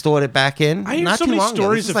restored it back in. I hear so many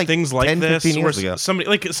stories of things like 10, this. 15 years where ago.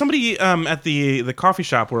 somebody at the coffee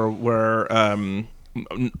shop where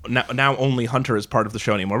now only Hunter is part of the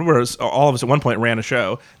show anymore. Whereas all of us at one point ran a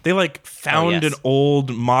show. They like found an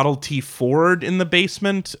old Model T Ford in the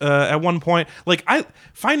basement at one point. Like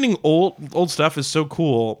finding old stuff is so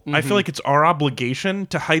cool. Mm-hmm. I feel like it's our obligation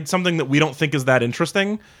to hide something that we don't think is that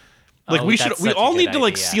interesting. Like we all need to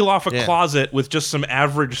like seal off a closet with just some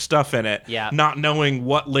average stuff in it, not knowing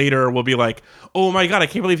what later will be like, oh my God, I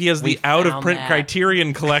can't believe he has the out of print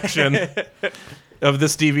Criterion collection of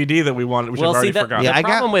this DVD that we wanted, which I've already forgotten. The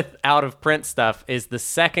problem with out of print stuff is the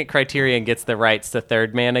second Criterion gets the rights to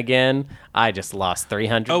Third Man again, I just lost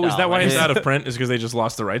 $300. Oh, is that why it's out of print? Is because they just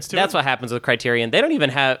lost the rights to it? That's what happens with Criterion.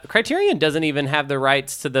 Criterion doesn't even have the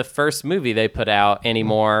rights to the first movie they put out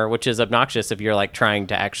anymore, which is obnoxious if you're like trying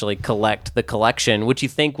to actually collect the collection, which you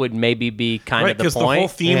think would maybe be kind of the point. Because the whole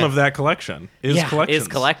theme of that collection is collections. Is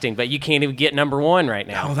collecting, but you can't even get number one right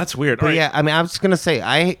now. Oh, that's weird. But I mean, I was going to say,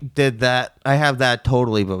 I did that. I have that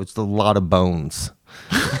totally, but it's a lot of bones.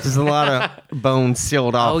 There's a lot of bones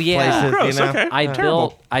sealed off places. Gross, you know? okay.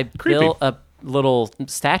 I built a little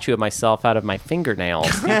statue of myself out of my fingernails.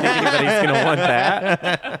 You think anybody's gonna want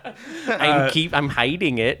that? I'm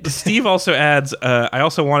hiding it. Steve also adds, I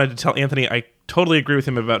also wanted to tell Anthony I totally agree with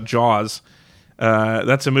him about Jaws.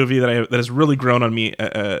 That's a movie that has really grown on me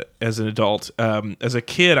as an adult. As a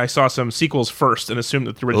kid, I saw some sequels first and assumed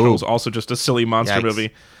that the original was also just a silly monster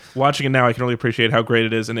movie. Watching it now, I can really appreciate how great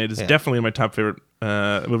it is, and it is definitely in my top favorite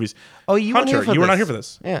movies. Oh, Hunter, you were not here for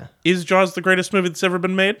this. Yeah. Is Jaws the greatest movie that's ever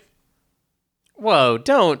been made? Whoa,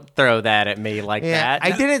 don't throw that at me like that.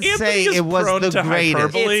 I didn't say it was the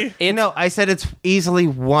greatest. No, I said it's easily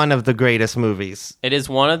one of the greatest movies. It is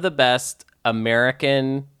one of the best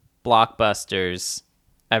American blockbusters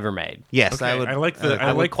ever made. Yes, okay,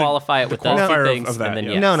 I would qualify it with those two things. Of that, and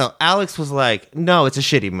then yeah. No. Alex was like, no, it's a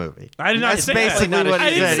shitty movie. I did not That's say basically that. what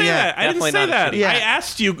he said. I didn't say that. I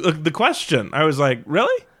asked you the question. I was like,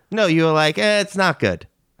 really? No, you were like, it's not good.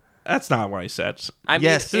 That's not what I said. I mean,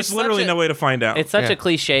 yes, there's literally no way to find out. It's such a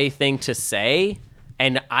cliche thing to say,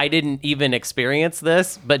 and I didn't even experience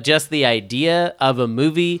this, but just the idea of a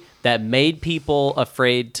movie that made people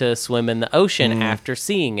afraid to swim in the ocean after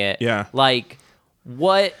seeing it. Yeah. Like,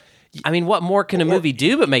 what more can a movie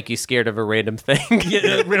do but make you scared of a random thing?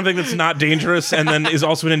 A random thing that's not dangerous and then is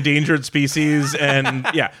also an endangered species. And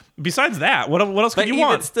besides that, what else could you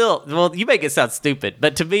want? Still, well, you make it sound stupid,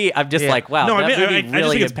 but to me, I'm just like, wow, I really just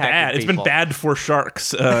think it's bad. It's been bad for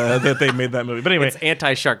sharks that they made that movie. But anyway, it's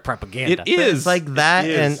anti-shark propaganda. It is it's like that,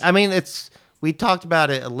 and I mean, we talked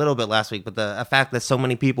about it a little bit last week, but the fact that so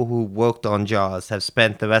many people who worked on Jaws have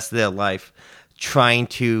spent the rest of their life trying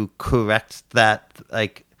to correct that,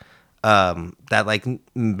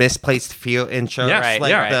 misplaced fear in sharks,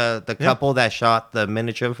 the couple that shot the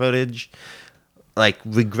miniature footage,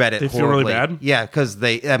 regret it. They feel really bad. Yeah, because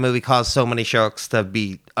that movie caused so many sharks to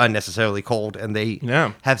be unnecessarily cold, and they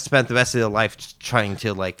have spent the rest of their life trying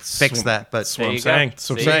to fix that. But that's what I'm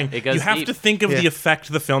saying. You have to think of the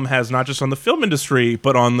effect the film has, not just on the film industry,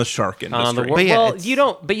 but on the shark industry. You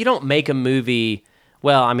don't make a movie.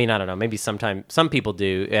 Well, I mean, I don't know. Maybe some people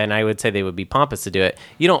do, and I would say they would be pompous to do it.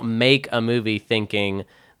 You don't make a movie thinking,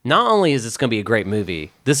 not only is this going to be a great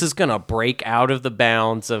movie, this is going to break out of the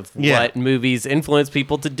bounds of what movies influence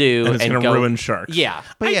people to do. And it's going to ruin sharks. Yeah.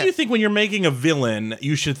 But I do think when you're making a villain,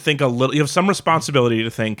 you should think a little, you have some responsibility to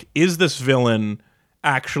think, is this villain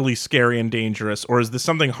actually scary and dangerous, or is this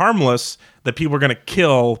something harmless that people are going to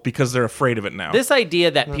kill because they're afraid of it now? This idea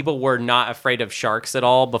that people were not afraid of sharks at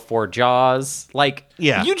all before Jaws,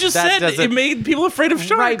 you just said it made people afraid of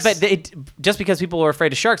sharks, right? But just because people were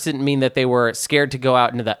afraid of sharks didn't mean that they were scared to go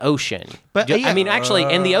out into the ocean. But I mean,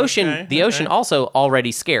 actually, in the ocean, the ocean also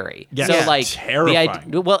already scary. Yes. So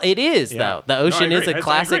terrifying. It is though. The ocean is a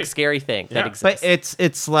classic scary thing that exists. But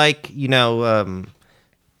it's like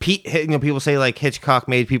people say Hitchcock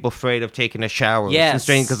made people afraid of taking a shower. Yes, it's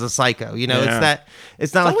strange because of Psycho. It's not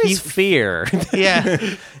it's always fear.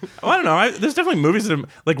 Yeah. I don't know. There's definitely movies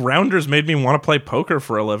that Rounders made me want to play poker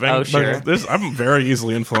for a living. Oh sure. I'm very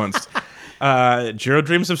easily influenced. Jiro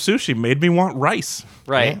Dreams of Sushi made me want rice.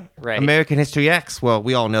 Right. American History X. Well,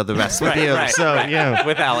 we all know the rest with you. Yeah.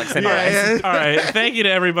 With Alex and rice. All right. Thank you to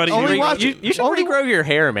everybody. You should regrow your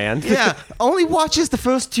hair, man. Yeah. Only watches the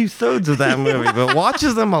first 2/3 of that movie, but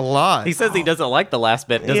watches them a lot. He says he doesn't like the last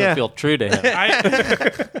bit. Doesn't feel true to him.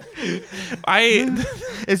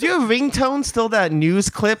 Is your ringtone still that news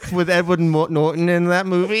clip with Edward Norton in that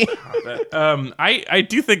movie? I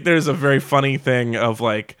do think there's a very funny thing of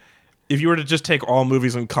if you were to just take all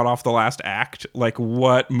movies and cut off the last act,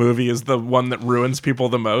 what movie is the one that ruins people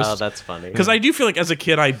the most? Oh, that's funny. Because I do feel like as a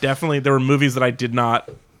kid, there were movies that I did not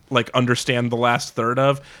understand the last third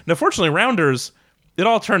of. Now, fortunately, Rounders, it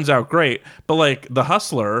all turns out great. But like The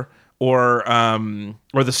Hustler or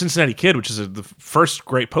The Cincinnati Kid, which is the first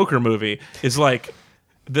great poker movie, is like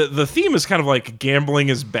the theme is kind of like gambling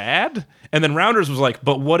is bad. And then Rounders was like,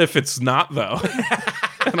 but what if it's not, though?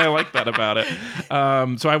 And I like that about it.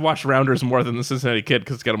 So I watched Rounders more than The Cincinnati Kid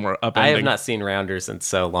because it's got a more up ending. I have not seen Rounders in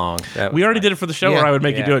so long. We already did it for the show, where I would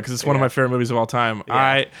make you do it because it's one of my favorite movies of all time.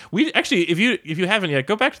 Yeah. We actually, if you haven't yet,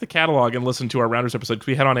 go back to the catalog and listen to our Rounders episode because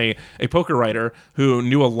we had on a poker writer who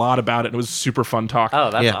knew a lot about it. And it was super fun talk. Oh,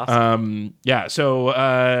 that's awesome.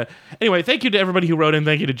 So anyway, thank you to everybody who wrote in.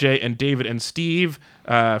 Thank you to Jay and David and Steve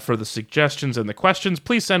for the suggestions and the questions.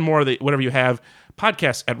 Please send more of whatever you have.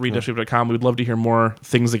 Podcast at RiaW.com. We'd love to hear more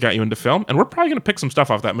things that got you into film, and we're probably going to pick some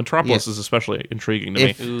stuff off that. Metropolis is especially intriguing to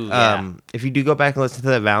me. If you do go back and listen to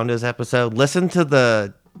the Rounders episode, listen to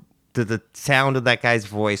the sound of that guy's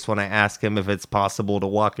voice when I ask him if it's possible to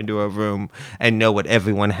walk into a room and know what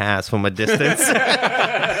everyone has from a distance.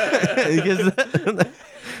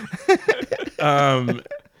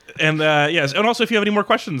 And yes, and also if you have any more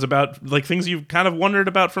questions about like things you've kind of wondered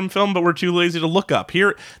about from film but were too lazy to look up,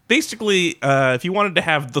 here basically if you wanted to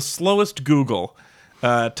have the slowest Google,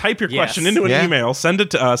 type your question into an email, send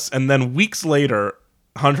it to us, and then weeks later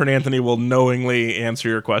Hunter and Anthony will knowingly answer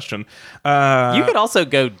your question. You could also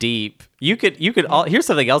go deep. You could here's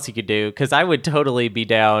something else you could do, because I would totally be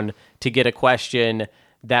down to get a question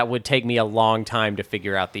that would take me a long time to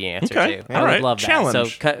figure out the answer to. I would love that.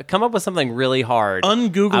 Challenge. So come up with something really hard.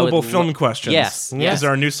 Ungoogleable film questions. Yes. Is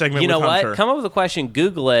our new segment. You know with Hunter. what? Come up with a question,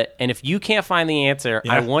 Google it, and if you can't find the answer,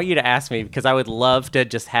 I want you to ask me, because I would love to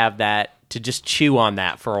just have that, to just chew on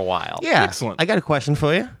that for a while. Yeah. Excellent. I got a question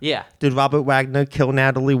for you. Yeah. Did Robert Wagner kill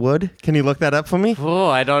Natalie Wood? Can you look that up for me? Oh,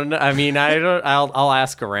 I don't know. I mean, I don't. I'll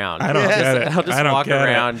ask around. I don't get it. I'll just walk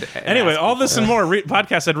around. Anyway, all this and more.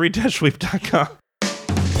 Podcast at RiaW.com.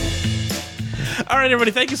 All right,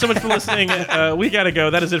 everybody, thank you so much for listening. We got to go.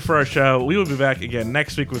 That is it for our show. We will be back again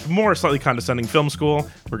next week with more Slightly Condescending Film School.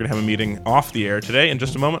 We're going to have a meeting off the air today in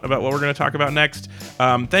just a moment about what we're going to talk about next.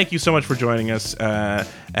 Thank you so much for joining us at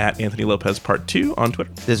Anthony Lopez Part 2 on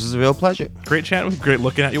Twitter. This was a real pleasure. Great chatting with you. Great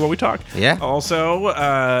looking at you while we talk. Yeah. Also,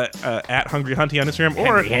 at Hungry Hunty on Instagram.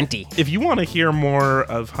 Or if you want to hear more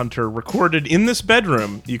of Hunter recorded in this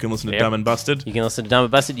bedroom, you can listen to Dumb and Busted. You can listen to Dumb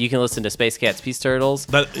and Busted. You can listen to Space Cats Peace Turtles.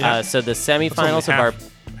 So the semifinals of our...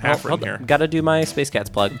 Hold on. Got to do my Space Cats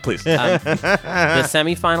plug. Please. The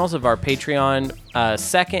semifinals of our Patreon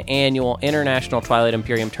second annual International Twilight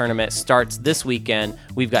Imperium tournament starts this weekend.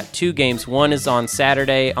 We've got 2 games. One is on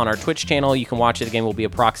Saturday on our Twitch channel. You can watch it. The game will be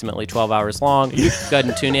approximately 12 hours long. Go ahead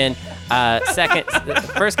and tune in.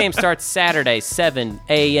 First game starts Saturday, 7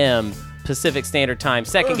 a.m. Pacific Standard Time.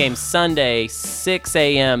 Second game Sunday, 6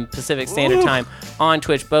 a.m. Pacific Standard Time on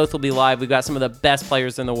Twitch. Both will be live. We've got some of the best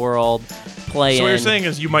players in the world playing. So what you're saying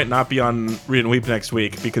is you might not be on Read and Weep next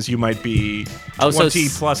week because you might be 20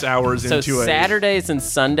 plus hours into it. So Saturdays and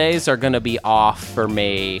Sundays are going to be off for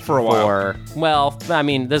me. For a while. Well, I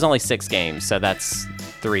mean, there's only 6 games, so that's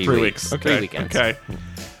 3 weeks. Okay. 3 weekends. Okay.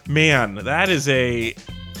 Man, that is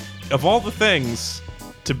of all the things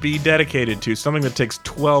to be dedicated to, something that takes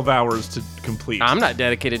 12 hours to complete. I'm not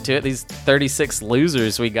dedicated to it. These 36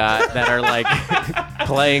 losers we got that are like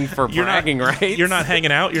playing for bragging rights. You're not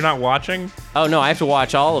hanging out? You're not watching? Oh, no, I have to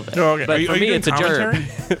watch all of it. Oh, okay. But for me, it's commentary?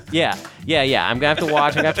 a jerk. Yeah. I'm going to have to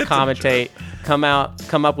watch. I'm going to have to commentate,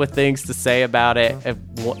 come up with things to say about it,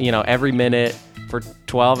 every minute for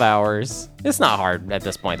 12 hours. It's not hard at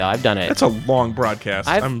this point, though. I've done it. It's a long broadcast.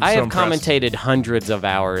 I have commentated hundreds of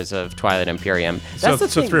hours of Twilight Imperium. So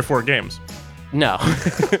 3 or 4 games. No.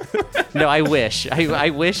 No, I wish. I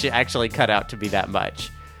wish it actually cut out to be that much.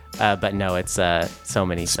 But no, it's so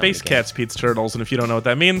many. Space Cats, Pete's Turtles, and if you don't know what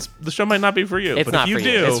that means, the show might not be for you. It's not for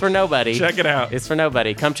you. It's for nobody. Check it out. It's for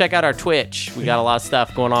nobody. Come check out our Twitch. We got a lot of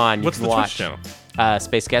stuff going on. What's the Twitch channel?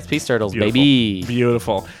 Space Cats, Peace Turtles, Beautiful. baby.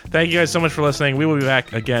 Beautiful. Thank you guys so much for listening. We will be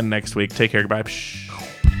back again next week. Take care. Goodbye.